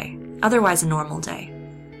Tuesday, otherwise a normal day.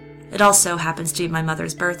 It also happens to be my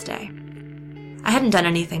mother's birthday. I hadn't done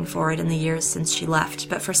anything for it in the years since she left,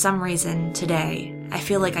 but for some reason, today, I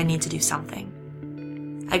feel like I need to do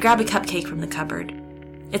something. I grab a cupcake from the cupboard.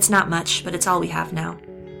 It's not much, but it's all we have now.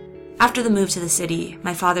 After the move to the city,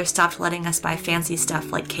 my father stopped letting us buy fancy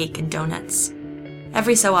stuff like cake and donuts.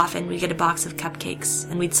 Every so often, we'd get a box of cupcakes,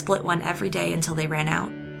 and we'd split one every day until they ran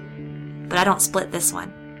out. But I don't split this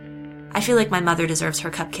one. I feel like my mother deserves her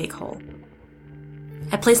cupcake whole.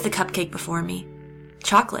 I place the cupcake before me.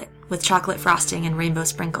 Chocolate, with chocolate frosting and rainbow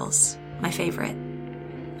sprinkles. My favorite.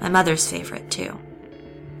 My mother's favorite, too.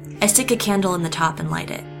 I stick a candle in the top and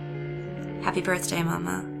light it. Happy birthday,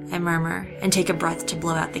 Mama, I murmur, and take a breath to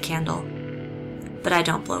blow out the candle. But I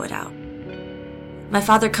don't blow it out. My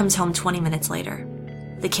father comes home 20 minutes later.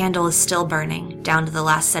 The candle is still burning, down to the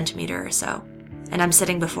last centimeter or so, and I'm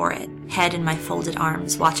sitting before it, head in my folded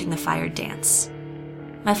arms, watching the fire dance.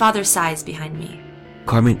 My father sighs behind me.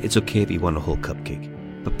 Carmen, it's okay if you want a whole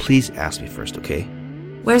cupcake, but please ask me first, okay?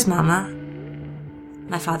 Where's Mama?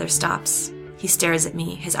 My father stops. He stares at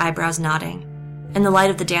me, his eyebrows nodding. In the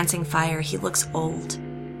light of the dancing fire, he looks old.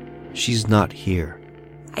 She's not here.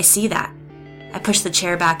 I see that. I push the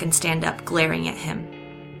chair back and stand up, glaring at him.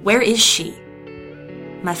 Where is she?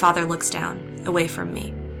 My father looks down, away from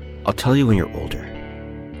me. I'll tell you when you're older.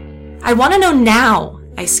 I want to know now,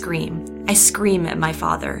 I scream. I scream at my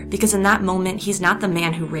father, because in that moment, he's not the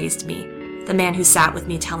man who raised me, the man who sat with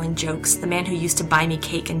me telling jokes, the man who used to buy me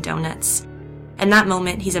cake and donuts. In that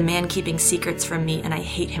moment, he's a man keeping secrets from me, and I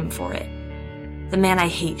hate him for it. The man I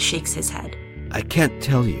hate shakes his head. I can't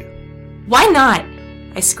tell you. Why not?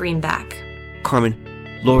 I scream back.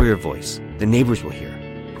 Carmen, lower your voice. The neighbors will hear.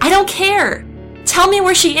 I don't care. Tell me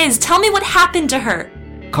where she is. Tell me what happened to her.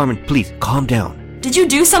 Carmen, please, calm down. Did you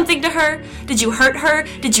do something to her? Did you hurt her?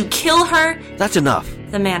 Did you kill her? That's enough.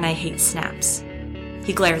 The man I hate snaps.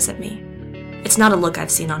 He glares at me. It's not a look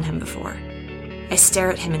I've seen on him before. I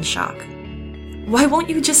stare at him in shock. Why won't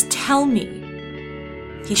you just tell me?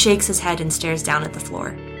 He shakes his head and stares down at the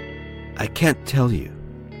floor. I can't tell you.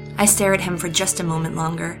 I stare at him for just a moment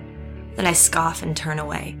longer. Then I scoff and turn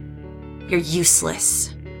away. You're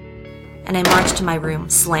useless. And I march to my room,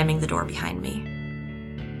 slamming the door behind me.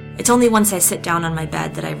 It's only once I sit down on my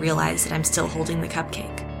bed that I realize that I'm still holding the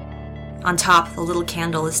cupcake. On top, the little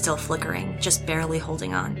candle is still flickering, just barely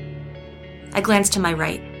holding on. I glance to my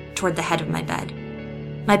right, toward the head of my bed.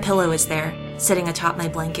 My pillow is there, sitting atop my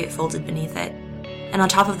blanket folded beneath it. And on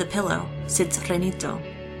top of the pillow sits Renito.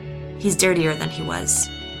 He's dirtier than he was.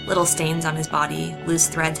 Little stains on his body, loose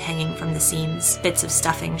threads hanging from the seams, bits of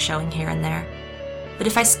stuffing showing here and there. But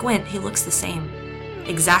if I squint, he looks the same,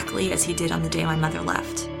 exactly as he did on the day my mother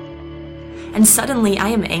left. And suddenly I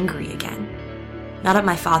am angry again. Not at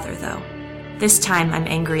my father, though. This time I'm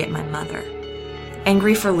angry at my mother.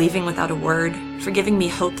 Angry for leaving without a word, for giving me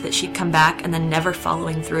hope that she'd come back and then never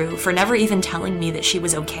following through, for never even telling me that she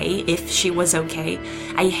was okay, if she was okay.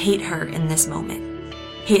 I hate her in this moment.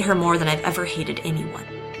 Hate her more than I've ever hated anyone.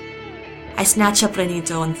 I snatch up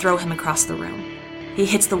Renito and throw him across the room. He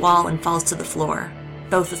hits the wall and falls to the floor,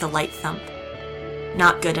 both with a light thump.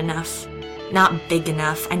 Not good enough. Not big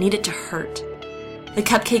enough. I need it to hurt. The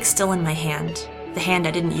cupcake's still in my hand, the hand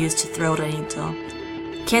I didn't use to throw Renito.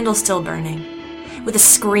 Candle still burning. With a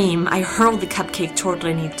scream, I hurl the cupcake toward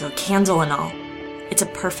Renito, candle and all. It's a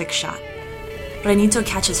perfect shot. Renito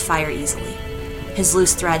catches fire easily. His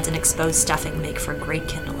loose threads and exposed stuffing make for great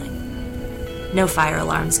kindling. No fire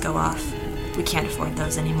alarms go off. We can't afford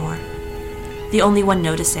those anymore. The only one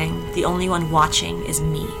noticing, the only one watching is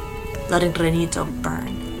me, letting Renito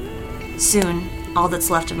burn. Soon, all that's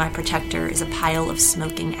left of my protector is a pile of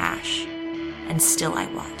smoking ash, and still I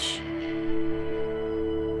watch.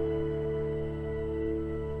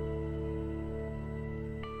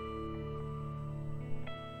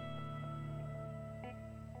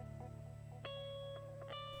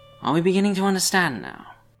 Are we beginning to understand now?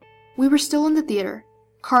 We were still in the theater,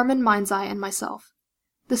 Carmen, Mind's Eye, and myself.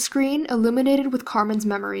 The screen, illuminated with Carmen's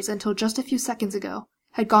memories until just a few seconds ago,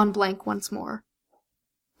 had gone blank once more.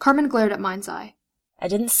 Carmen glared at Mind's Eye. I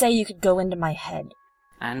didn't say you could go into my head.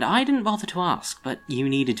 And I didn't bother to ask, but you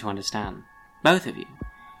needed to understand. Both of you.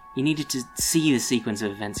 You needed to see the sequence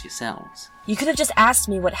of events yourselves. You could have just asked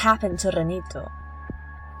me what happened to Renito.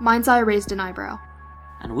 Mind's Eye raised an eyebrow.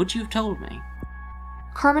 And would you have told me?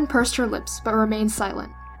 Carmen pursed her lips, but remained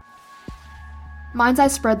silent. Mind's Eye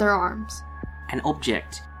spread their arms. An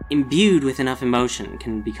object imbued with enough emotion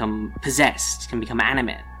can become possessed, can become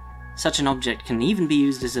animate. Such an object can even be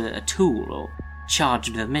used as a tool or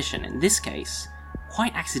charged with a mission. In this case,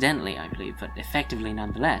 quite accidentally, I believe, but effectively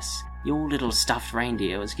nonetheless, your little stuffed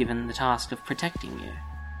reindeer was given the task of protecting you.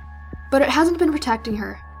 But it hasn't been protecting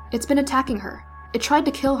her. It's been attacking her. It tried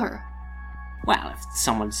to kill her. Well, if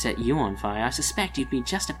someone set you on fire, I suspect you'd be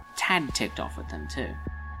just a tad ticked off with them too.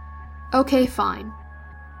 Okay, fine.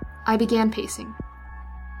 I began pacing.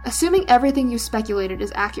 Assuming everything you speculated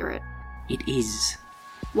is accurate. It is.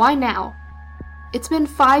 Why now? It's been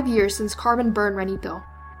 5 years since Carmen burned Renito.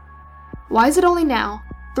 Why is it only now,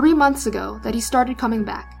 3 months ago, that he started coming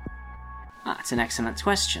back? That's an excellent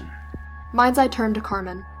question. Mind's Eye turned to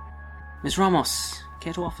Carmen. Ms. Ramos,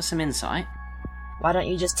 care to offer some insight? Why don't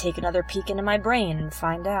you just take another peek into my brain and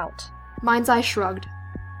find out? Mind's Eye shrugged.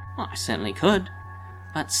 Well, I certainly could,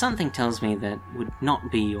 but something tells me that would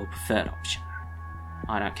not be your preferred option.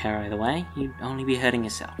 I don't care either way, you'd only be hurting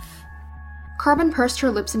yourself. Carmen pursed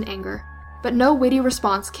her lips in anger, but no witty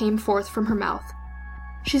response came forth from her mouth.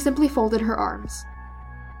 She simply folded her arms.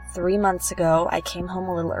 3 months ago, I came home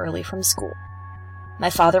a little early from school.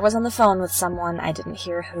 My father was on the phone with someone, I didn't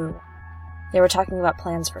hear who. They were talking about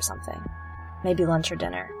plans for something. Maybe lunch or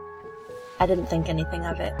dinner. I didn't think anything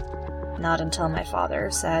of it. Not until my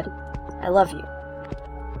father said, "I love you."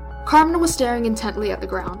 Carmen was staring intently at the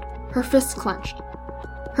ground, her fists clenched,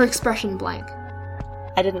 her expression blank.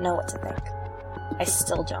 I didn't know what to think. I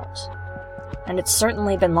still don't. And it's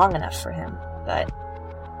certainly been long enough for him, but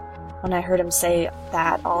when I heard him say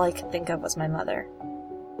that, all I could think of was my mother.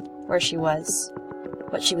 Where she was,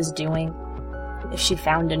 what she was doing, if she'd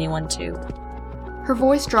found anyone too. Her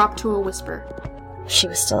voice dropped to a whisper. If she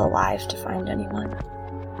was still alive to find anyone.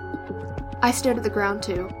 I stared at the ground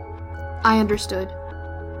too. I understood.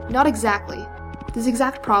 Not exactly. This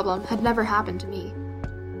exact problem had never happened to me.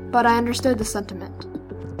 But I understood the sentiment.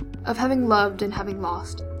 Of having loved and having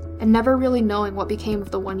lost, and never really knowing what became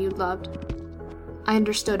of the one you'd loved. I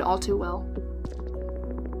understood all too well.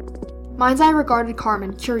 Mind's Eye regarded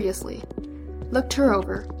Carmen curiously, looked her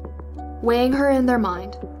over, weighing her in their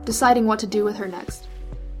mind, deciding what to do with her next.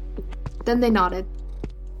 Then they nodded.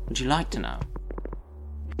 Would you like to know?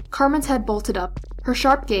 Carmen's head bolted up, her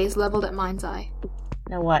sharp gaze leveled at Mind's Eye.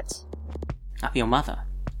 Know what? Of your mother.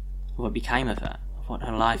 What became of her. Of what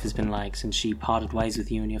her life has been like since she parted ways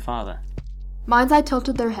with you and your father. Mind's Eye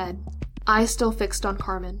tilted their head, eyes still fixed on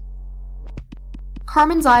Carmen.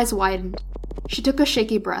 Carmen's eyes widened. She took a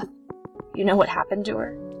shaky breath. You know what happened to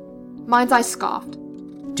her? Mind's Eye scoffed.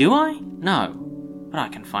 Do I? No. But I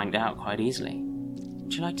can find out quite easily.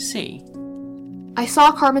 Would you like to see? I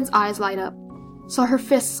saw Carmen's eyes light up, saw her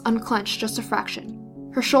fists unclench just a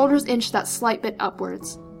fraction, her shoulders inch that slight bit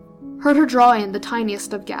upwards, heard her draw in the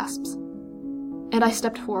tiniest of gasps. And I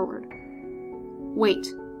stepped forward. Wait.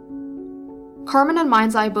 Carmen and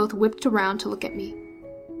Mind's Eye both whipped around to look at me.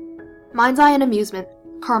 Mind's Eye in amusement,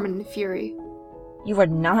 Carmen in fury. You are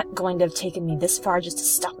not going to have taken me this far just to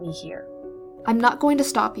stop me here. I'm not going to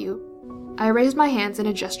stop you. I raised my hands in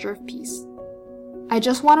a gesture of peace. I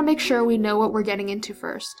just want to make sure we know what we're getting into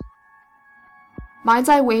first. Mind's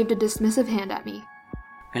Eye waved a dismissive hand at me.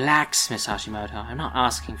 Relax, Miss Hashimoto. I'm not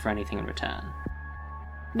asking for anything in return.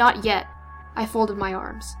 Not yet. I folded my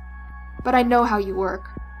arms. But I know how you work.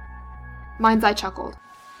 Mind's Eye chuckled.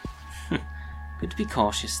 Good to be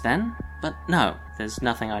cautious then. But no, there's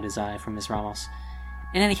nothing I desire from Miss Ramos.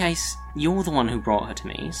 In any case, you're the one who brought her to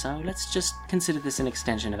me, so let's just consider this an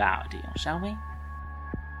extension of our deal, shall we?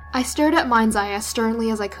 I stared at Mind's Eye as sternly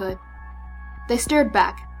as I could. They stared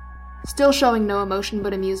back, still showing no emotion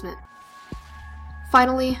but amusement.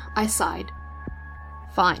 Finally, I sighed.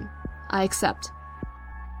 Fine, I accept.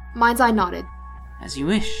 Mind's Eye nodded. As you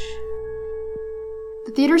wish.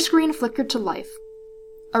 The theater screen flickered to life.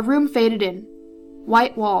 A room faded in.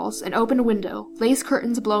 White walls, an open window, lace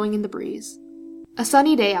curtains blowing in the breeze. A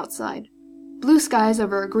sunny day outside. Blue skies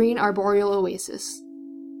over a green arboreal oasis.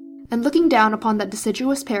 And looking down upon that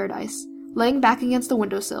deciduous paradise, laying back against the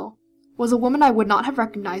windowsill, was a woman I would not have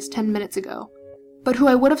recognized 10 minutes ago, but who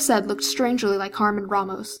I would have said looked strangely like Carmen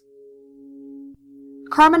Ramos.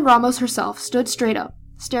 Carmen Ramos herself stood straight up,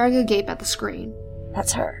 staring agape at the screen.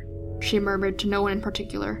 That's her. She murmured to no one in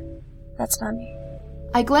particular. That's not me.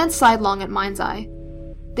 I glanced sidelong at Mind's Eye.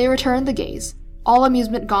 They returned the gaze, all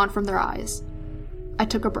amusement gone from their eyes. I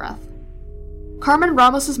took a breath. Carmen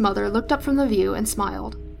Ramos's mother looked up from the view and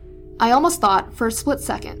smiled. I almost thought, for a split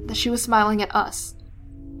second, that she was smiling at us.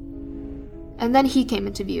 And then he came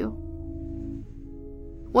into view.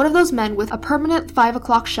 One of those men with a permanent 5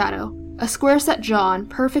 o'clock shadow, a square-set jaw and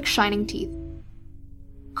perfect shining teeth.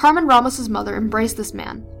 Carmen Ramos's mother embraced this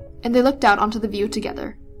man, and they looked out onto the view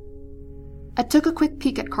together. I took a quick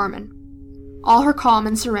peek at Carmen. All her calm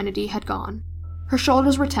and serenity had gone. Her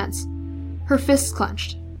shoulders were tense, her fists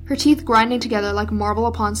clenched, her teeth grinding together like marble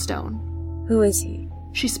upon stone. Who is he?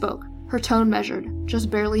 She spoke, her tone measured,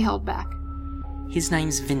 just barely held back. His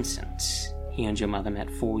name's Vincent. He and your mother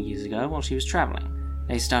met 4 years ago while she was traveling.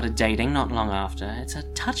 They started dating not long after. It's a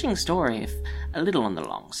touching story, if a little on the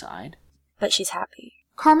long side. But she's happy.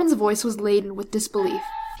 Carmen's voice was laden with disbelief,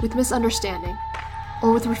 with misunderstanding,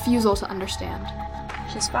 or with refusal to understand.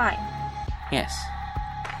 She's fine. Yes.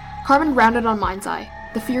 Carmen rounded on Mind's Eye,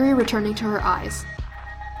 the fury returning to her eyes.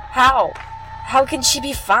 How? How can she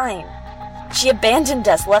be fine? She abandoned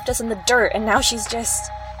us, left us in the dirt, and now she's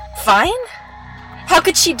just... fine? How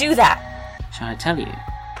could she do that? Shall I tell you?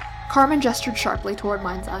 Carmen gestured sharply toward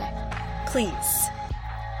Mind's Eye. Please.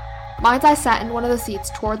 Mind's Eye sat in one of the seats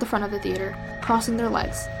toward the front of the theater, crossing their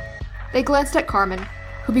legs. They glanced at Carmen,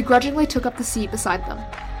 who begrudgingly took up the seat beside them.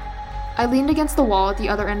 I leaned against the wall at the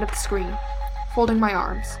other end of the screen, folding my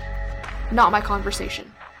arms. Not my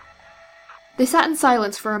conversation. They sat in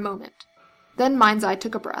silence for a moment. Then Mind's Eye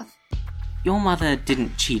took a breath. Your mother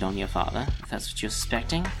didn't cheat on your father, if that's what you're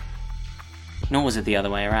suspecting. Nor was it the other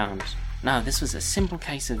way around. No, this was a simple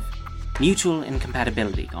case of mutual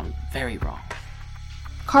incompatibility gone very wrong.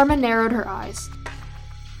 Carmen narrowed her eyes.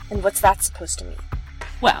 And what's that supposed to mean?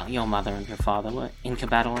 Well, your mother and your father were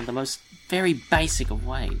incompatible in the most very basic of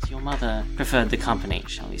ways. Your mother preferred the company,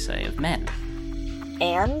 shall we say, of men.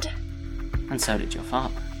 And? And so did your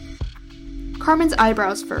father. Carmen's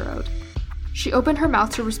eyebrows furrowed. She opened her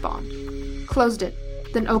mouth to respond, closed it,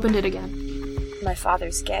 then opened it again. My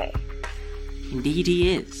father's gay. Indeed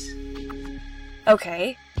he is.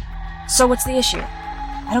 Okay. So what's the issue?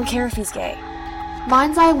 I don't care if he's gay.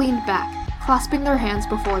 Mind's Eye leaned back, clasping their hands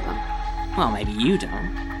before them. Well, maybe you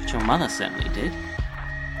don't, but your mother certainly did.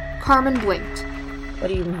 Carmen blinked. What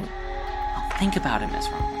do you mean? Oh, think about it, Miss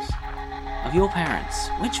Ramos. Of your parents,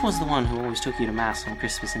 which was the one who always took you to Mass on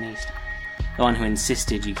Christmas and Easter? The one who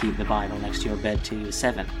insisted you keep the Bible next to your bed till you were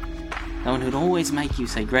 7? The one who'd always make you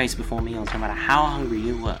say grace before meals no matter how hungry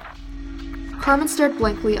you were? Carmen stared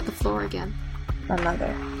blankly at the floor again. My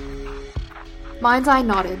mother. Mind's Eye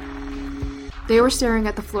nodded. They were staring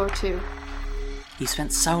at the floor too. You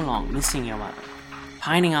spent so long missing your mother,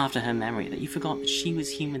 pining after her memory, that you forgot that she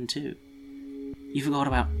was human too. You forgot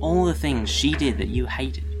about all the things she did that you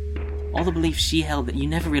hated, all the beliefs she held that you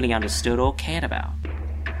never really understood or cared about.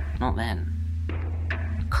 Not then.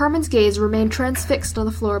 Carmen's gaze remained transfixed on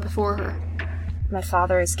the floor before her. My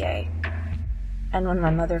father is gay. And when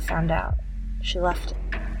my mother found out, she left him.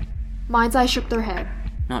 Mind's Eye shook their head.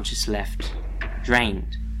 Not just left,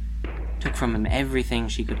 drained. Took from him everything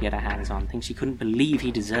she could get her hands on, things she couldn't believe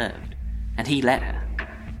he deserved. And he let her.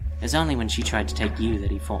 It was only when she tried to take you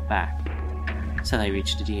that he fought back. So they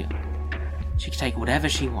reached a deal. She could take whatever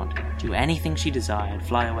she wanted, do anything she desired,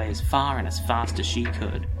 fly away as far and as fast as she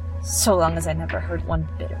could. So long as I never heard one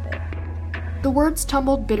bit of it. The words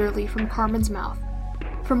tumbled bitterly from Carmen's mouth.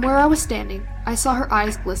 From where I was standing, I saw her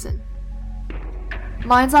eyes glisten.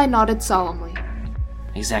 Mind's Eye nodded solemnly.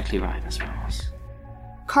 Exactly right, Miss Ramos.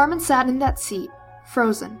 Carmen sat in that seat,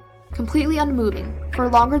 frozen, completely unmoving, for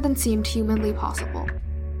longer than seemed humanly possible.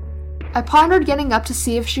 I pondered getting up to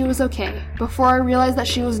see if she was okay, before I realized that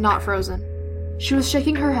she was not frozen. She was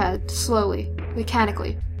shaking her head, slowly,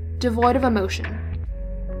 mechanically, devoid of emotion.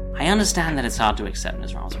 I understand that it's hard to accept,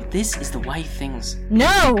 Miss Ramos, but this is the way things...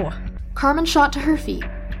 No! Carmen shot to her feet,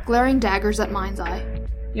 glaring daggers at Mind's Eye.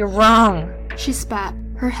 You're wrong. She spat,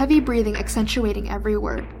 her heavy breathing accentuating every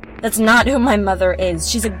word. That's not who my mother is.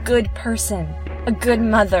 She's a good person. A good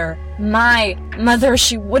mother. My mother,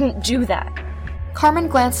 she wouldn't do that. Carmen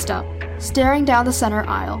glanced up, staring down the center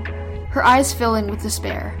aisle. her eyes filling with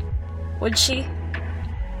despair. Would she?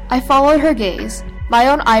 I followed her gaze, my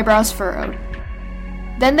own eyebrows furrowed.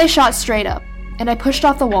 Then they shot straight up, and I pushed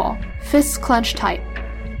off the wall, fists clenched tight.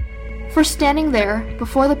 For standing there,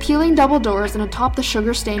 before the peeling double doors and atop the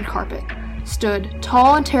sugar-stained carpet, stood,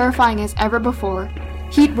 tall and terrifying as ever before,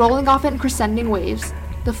 heat rolling off it in crescending waves,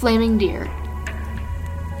 the flaming deer.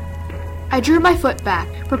 I drew my foot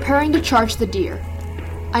back, preparing to charge the deer.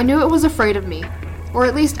 I knew it was afraid of me, or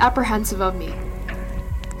at least apprehensive of me.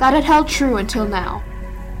 That had held true until now.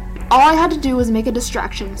 All I had to do was make a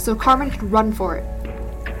distraction so Carmen could run for it.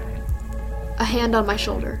 A hand on my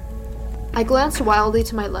shoulder. I glanced wildly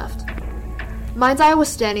to my left. Mind's Eye was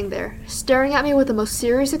standing there, staring at me with the most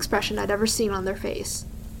serious expression I'd ever seen on their face.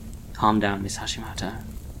 Calm down, Miss Hashimoto.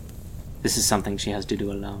 This is something she has to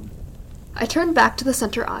do alone. I turned back to the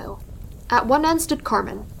center aisle. At one end stood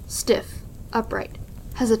Carmen, stiff, upright,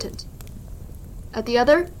 hesitant. At the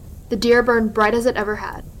other, the deer burned bright as it ever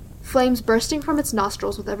had, flames bursting from its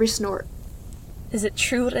nostrils with every snort. Is it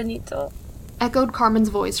true, Renito? Echoed Carmen's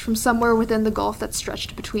voice from somewhere within the gulf that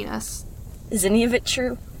stretched between us. Is any of it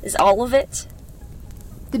true? Is all of it?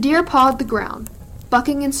 The deer pawed the ground,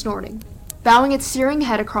 bucking and snorting, bowing its searing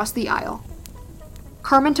head across the aisle.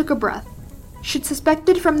 Carmen took a breath. She'd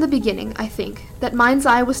suspected from the beginning, I think, that Mind's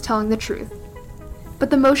Eye was telling the truth,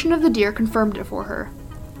 but the motion of the deer confirmed it for her.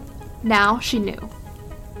 Now she knew.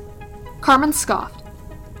 Carmen scoffed,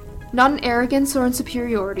 not in arrogance or in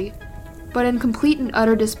superiority, but in complete and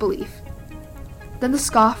utter disbelief. Then the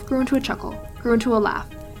scoff grew into a chuckle, grew into a laugh,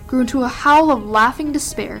 grew into a howl of laughing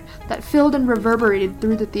despair that filled and reverberated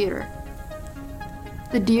through the theater.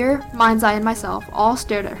 The deer, Mind's Eye, and myself all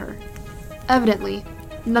stared at her. Evidently,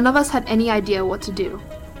 none of us had any idea what to do.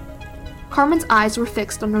 Carmen's eyes were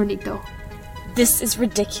fixed on Renito. This is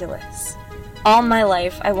ridiculous. All my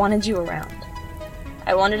life, I wanted you around.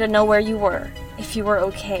 I wanted to know where you were, if you were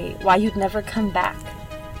okay, why you'd never come back.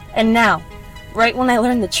 And now, right when I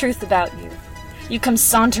learned the truth about you, you come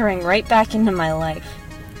sauntering right back into my life.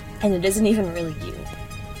 And it isn't even really you.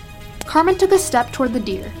 Carmen took a step toward the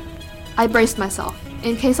deer. I braced myself,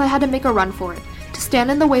 in case I had to make a run for it, to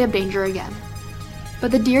stand in the way of danger again.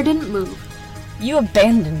 But the deer didn't move. You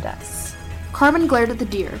abandoned us. Carmen glared at the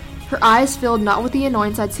deer, her eyes filled not with the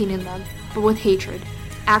annoyance I'd seen in them, but with hatred.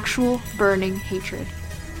 Actual, burning hatred.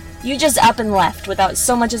 You just up and left without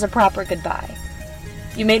so much as a proper goodbye.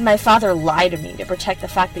 You made my father lie to me to protect the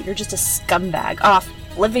fact that you're just a scumbag, off,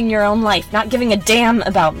 living your own life, not giving a damn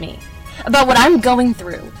about me. About what I'm going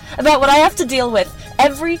through. About what I have to deal with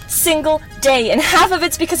every single day, and half of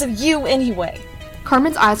it's because of you anyway.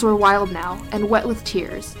 Carmen's eyes were wild now, and wet with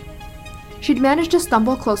tears. She'd managed to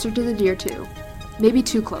stumble closer to the deer too. Maybe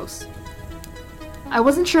too close. I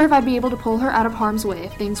wasn't sure if I'd be able to pull her out of harm's way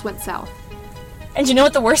if things went south. And you know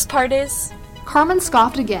what the worst part is? Carmen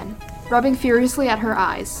scoffed again, rubbing furiously at her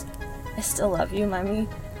eyes. I still love you, Mommy.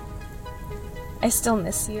 I still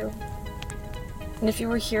miss you. And if you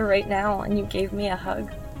were here right now and you gave me a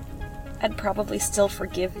hug, I'd probably still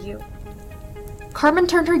forgive you. Carmen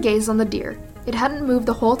turned her gaze on the deer. It hadn't moved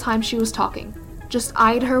the whole time she was talking, just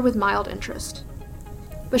eyed her with mild interest.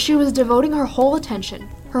 But she was devoting her whole attention,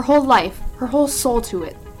 her whole life, her whole soul to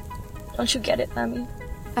it. Don't you get it, Mommy?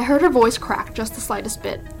 I heard her voice crack just the slightest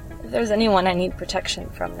bit. If there's anyone I need protection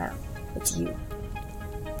from now, it's you.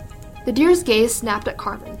 The deer's gaze snapped at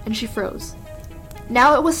Carmen, and she froze.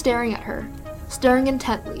 Now it was staring at her, staring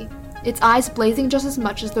intently, its eyes blazing just as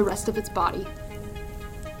much as the rest of its body.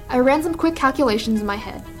 I ran some quick calculations in my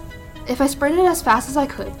head. If I sprinted as fast as I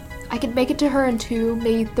could make it to her in 2,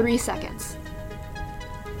 maybe 3 seconds.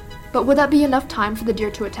 But would that be enough time for the deer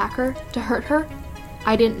to attack her, to hurt her?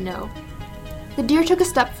 I didn't know. The deer took a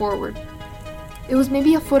step forward. It was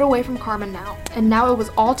maybe a foot away from Carmen now, and now it was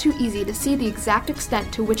all too easy to see the exact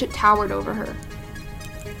extent to which it towered over her.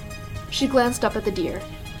 She glanced up at the deer.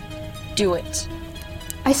 Do it.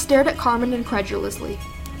 I stared at Carmen incredulously.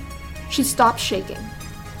 She stopped shaking.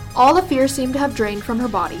 All the fear seemed to have drained from her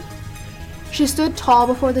body. She stood tall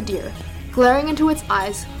before the deer, glaring into its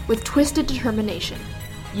eyes with twisted determination.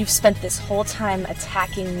 You've spent this whole time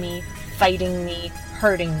attacking me, fighting me,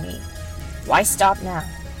 hurting me. Why stop now?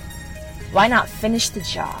 Why not finish the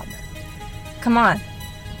job? Come on.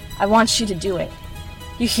 I want you to do it.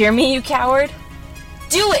 You hear me, you coward?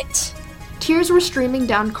 Do it! Tears were streaming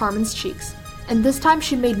down Carmen's cheeks, and this time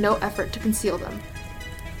she made no effort to conceal them.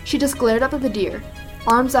 She just glared up at the deer,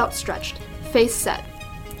 arms outstretched, face set.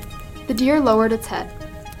 The deer lowered its head.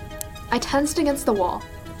 I tensed against the wall.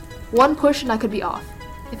 One push and I could be off,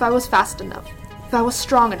 if I was fast enough, if I was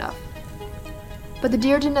strong enough. But the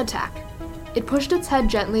deer didn't attack. It pushed its head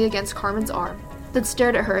gently against Carmen's arm, then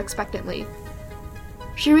stared at her expectantly.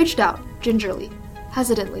 She reached out, gingerly,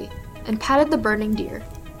 hesitantly, and patted the burning deer.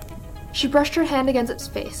 She brushed her hand against its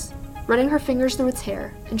face, running her fingers through its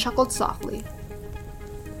hair, and chuckled softly.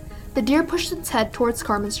 The deer pushed its head towards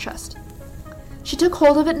Carmen's chest. She took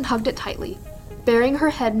hold of it and hugged it tightly, burying her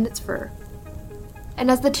head in its fur. And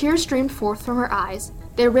as the tears streamed forth from her eyes,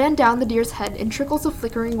 they ran down the deer's head in trickles of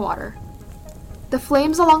flickering water. The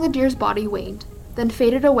flames along the deer's body waned, then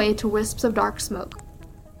faded away to wisps of dark smoke.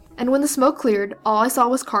 And when the smoke cleared, all I saw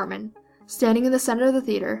was Carmen, standing in the center of the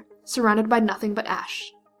theater, surrounded by nothing but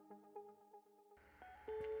ash.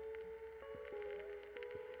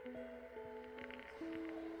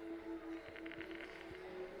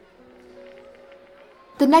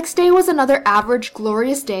 The next day was another average,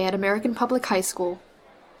 glorious day at American Public High School.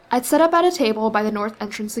 I'd set up at a table by the north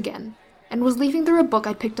entrance again, and was leafing through a book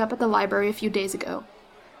I'd picked up at the library a few days ago.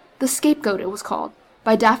 The Scapegoat, it was called,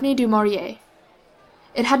 by Daphne du Maurier.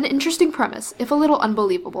 It had an interesting premise, if a little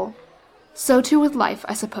unbelievable. So too with life,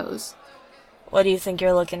 I suppose. What do you think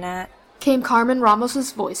you're looking at? Came Carmen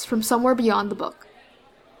Ramos's voice from somewhere beyond the book.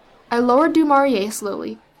 I lowered du Maurier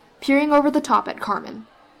slowly, peering over the top at Carmen.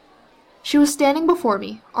 She was standing before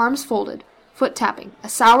me, arms folded, foot tapping, a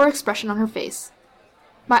sour expression on her face.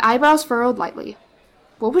 My eyebrows furrowed lightly.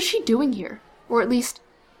 What was she doing here? Or at least,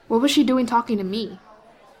 what was she doing talking to me?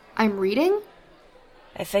 I'm reading?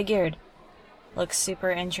 I figured. Looks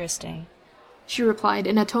super interesting. She replied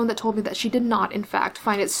in a tone that told me that she did not, in fact,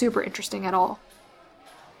 find it super interesting at all.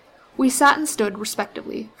 We sat and stood,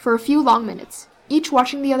 respectively, for a few long minutes, each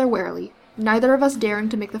watching the other warily, neither of us daring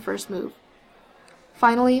to make the first move.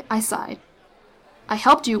 Finally, I sighed. I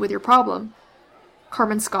helped you with your problem.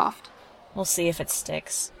 Carmen scoffed. We'll see if it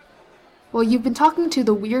sticks. Well, you've been talking to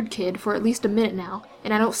the weird kid for at least a minute now,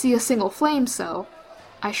 and I don't see a single flame, so...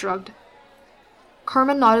 I shrugged.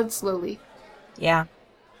 Carmen nodded slowly. Yeah.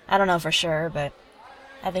 I don't know for sure, but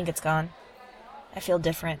I think it's gone. I feel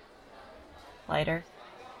different. Lighter.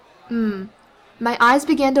 My eyes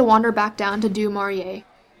began to wander back down to du Maurier.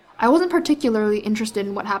 I wasn't particularly interested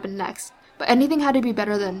in what happened next, but anything had to be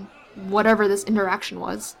better than whatever this interaction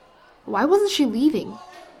was. Why wasn't she leaving?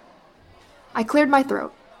 I cleared my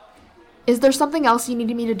throat. Is there something else you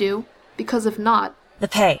needed me to do? Because if not... The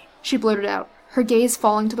pay. She blurted out, her gaze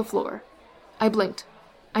falling to the floor. I blinked.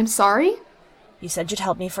 I'm sorry? You said you'd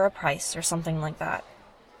help me for a price or something like that.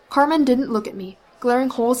 Carmen didn't look at me, glaring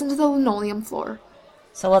holes into the linoleum floor.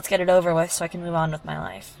 So let's get it over with so I can move on with my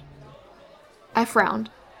life. I frowned.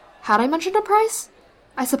 Had I mentioned a price?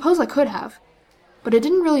 I suppose I could have. But it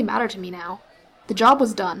didn't really matter to me now. The job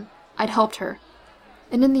was done. I'd helped her.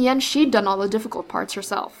 And in the end, she'd done all the difficult parts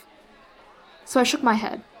herself. So I shook my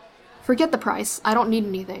head. Forget the price. I don't need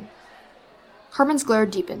anything. Carmen's glare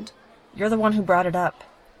deepened. You're the one who brought it up.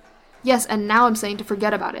 Yes, and now I'm saying to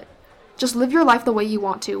forget about it. Just live your life the way you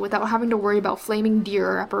want to, without having to worry about flaming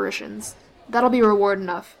deer or apparitions. That'll be reward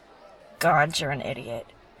enough. God, you're an idiot.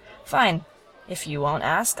 Fine. If you won't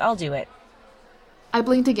ask, I'll do it. I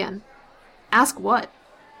blinked again. Ask what?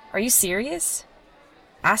 Are you serious?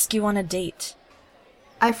 Ask you on a date.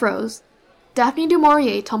 I froze. Daphne du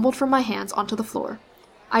Maurier tumbled from my hands onto the floor.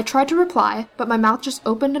 I tried to reply, but my mouth just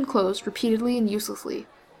opened and closed repeatedly and uselessly.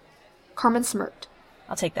 Carmen smirked.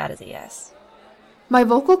 I'll take that as a yes. My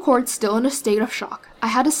vocal cords still in a state of shock, I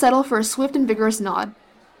had to settle for a swift and vigorous nod.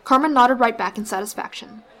 Carmen nodded right back in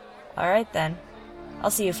satisfaction. All right, then.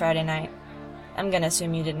 I'll see you Friday night. I'm gonna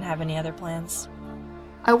assume you didn't have any other plans.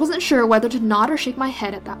 I wasn't sure whether to nod or shake my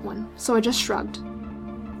head at that one, so I just shrugged.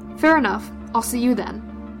 Fair enough. I'll see you then.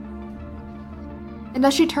 And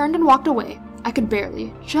as she turned and walked away, I could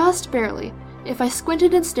barely, just barely, if I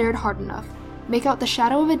squinted and stared hard enough, make out the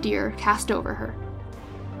shadow of a deer cast over her.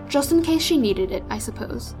 Just in case she needed it, I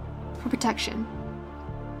suppose. For protection.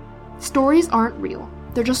 Stories aren't real.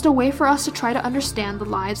 They're just a way for us to try to understand the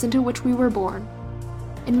lives into which we were born.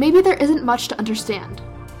 And maybe there isn't much to understand.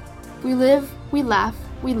 We live, we laugh,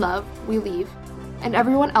 we love, we leave, and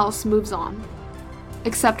everyone else moves on.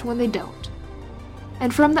 Except when they don't.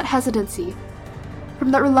 And from that hesitancy,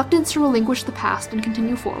 from that reluctance to relinquish the past and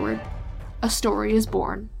continue forward, a story is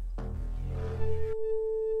born.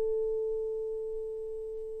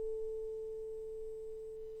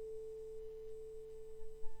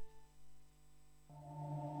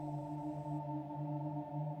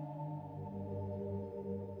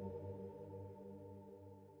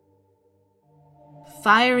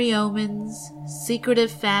 Fiery omens, secretive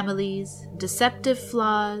families, deceptive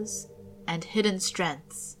flaws, and hidden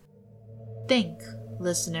strengths. Think,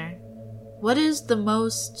 listener, what is the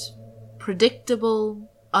most predictable,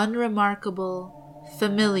 unremarkable,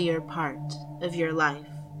 familiar part of your life?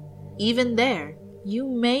 Even there, you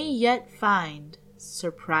may yet find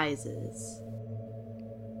surprises.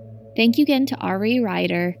 Thank you again to Ari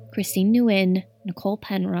Ryder, Christine Nguyen, Nicole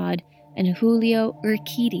Penrod, and Julio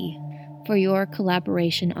Urquidy for your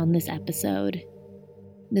collaboration on this episode.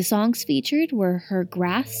 The songs featured were Her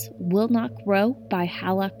Grass Will Not Grow by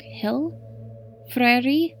Halak Hill,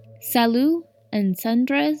 Freri, Salut, and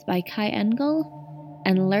Cendres by Kai Engel,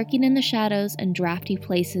 and Lurking in the Shadows and Drafty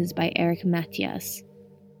Places by Eric Mathias.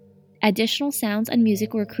 Additional sounds and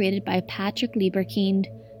music were created by Patrick Lieberkind,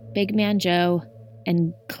 Big Man Joe,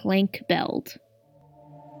 and Clank Beld.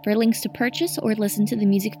 For links to purchase or listen to the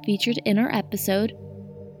music featured in our episode,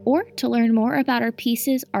 or to learn more about our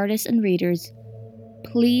pieces, artists, and readers,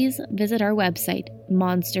 please visit our website,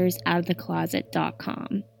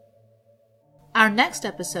 monstersoutofthecloset.com. Our next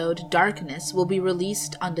episode, Darkness, will be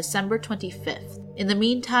released on December 25th. In the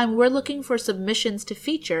meantime, we're looking for submissions to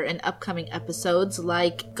feature in upcoming episodes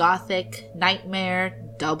like Gothic, Nightmare,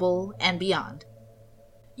 Double, and beyond.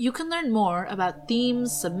 You can learn more about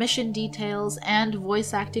themes, submission details, and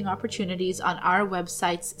voice acting opportunities on our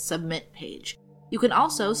website's Submit page. You can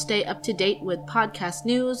also stay up to date with podcast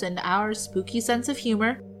news and our spooky sense of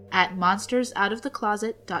humor at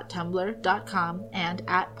monstersoutofthecloset.tumblr.com and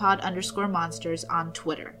at pod_monsters on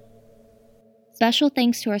Twitter. Special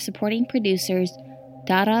thanks to our supporting producers,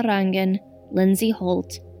 Dara Rangan, Lindsay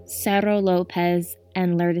Holt, Cerro Lopez,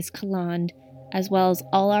 and Lourdes Caland, as well as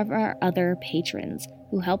all of our other patrons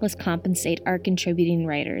who help us compensate our contributing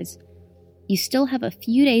writers. You still have a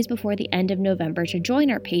few days before the end of November to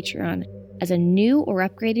join our Patreon as a new or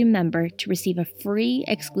upgraded member to receive a free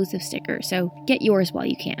exclusive sticker, so get yours while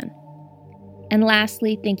you can. And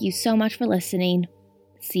lastly, thank you so much for listening.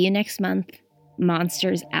 See you next month.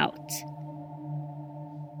 Monsters out.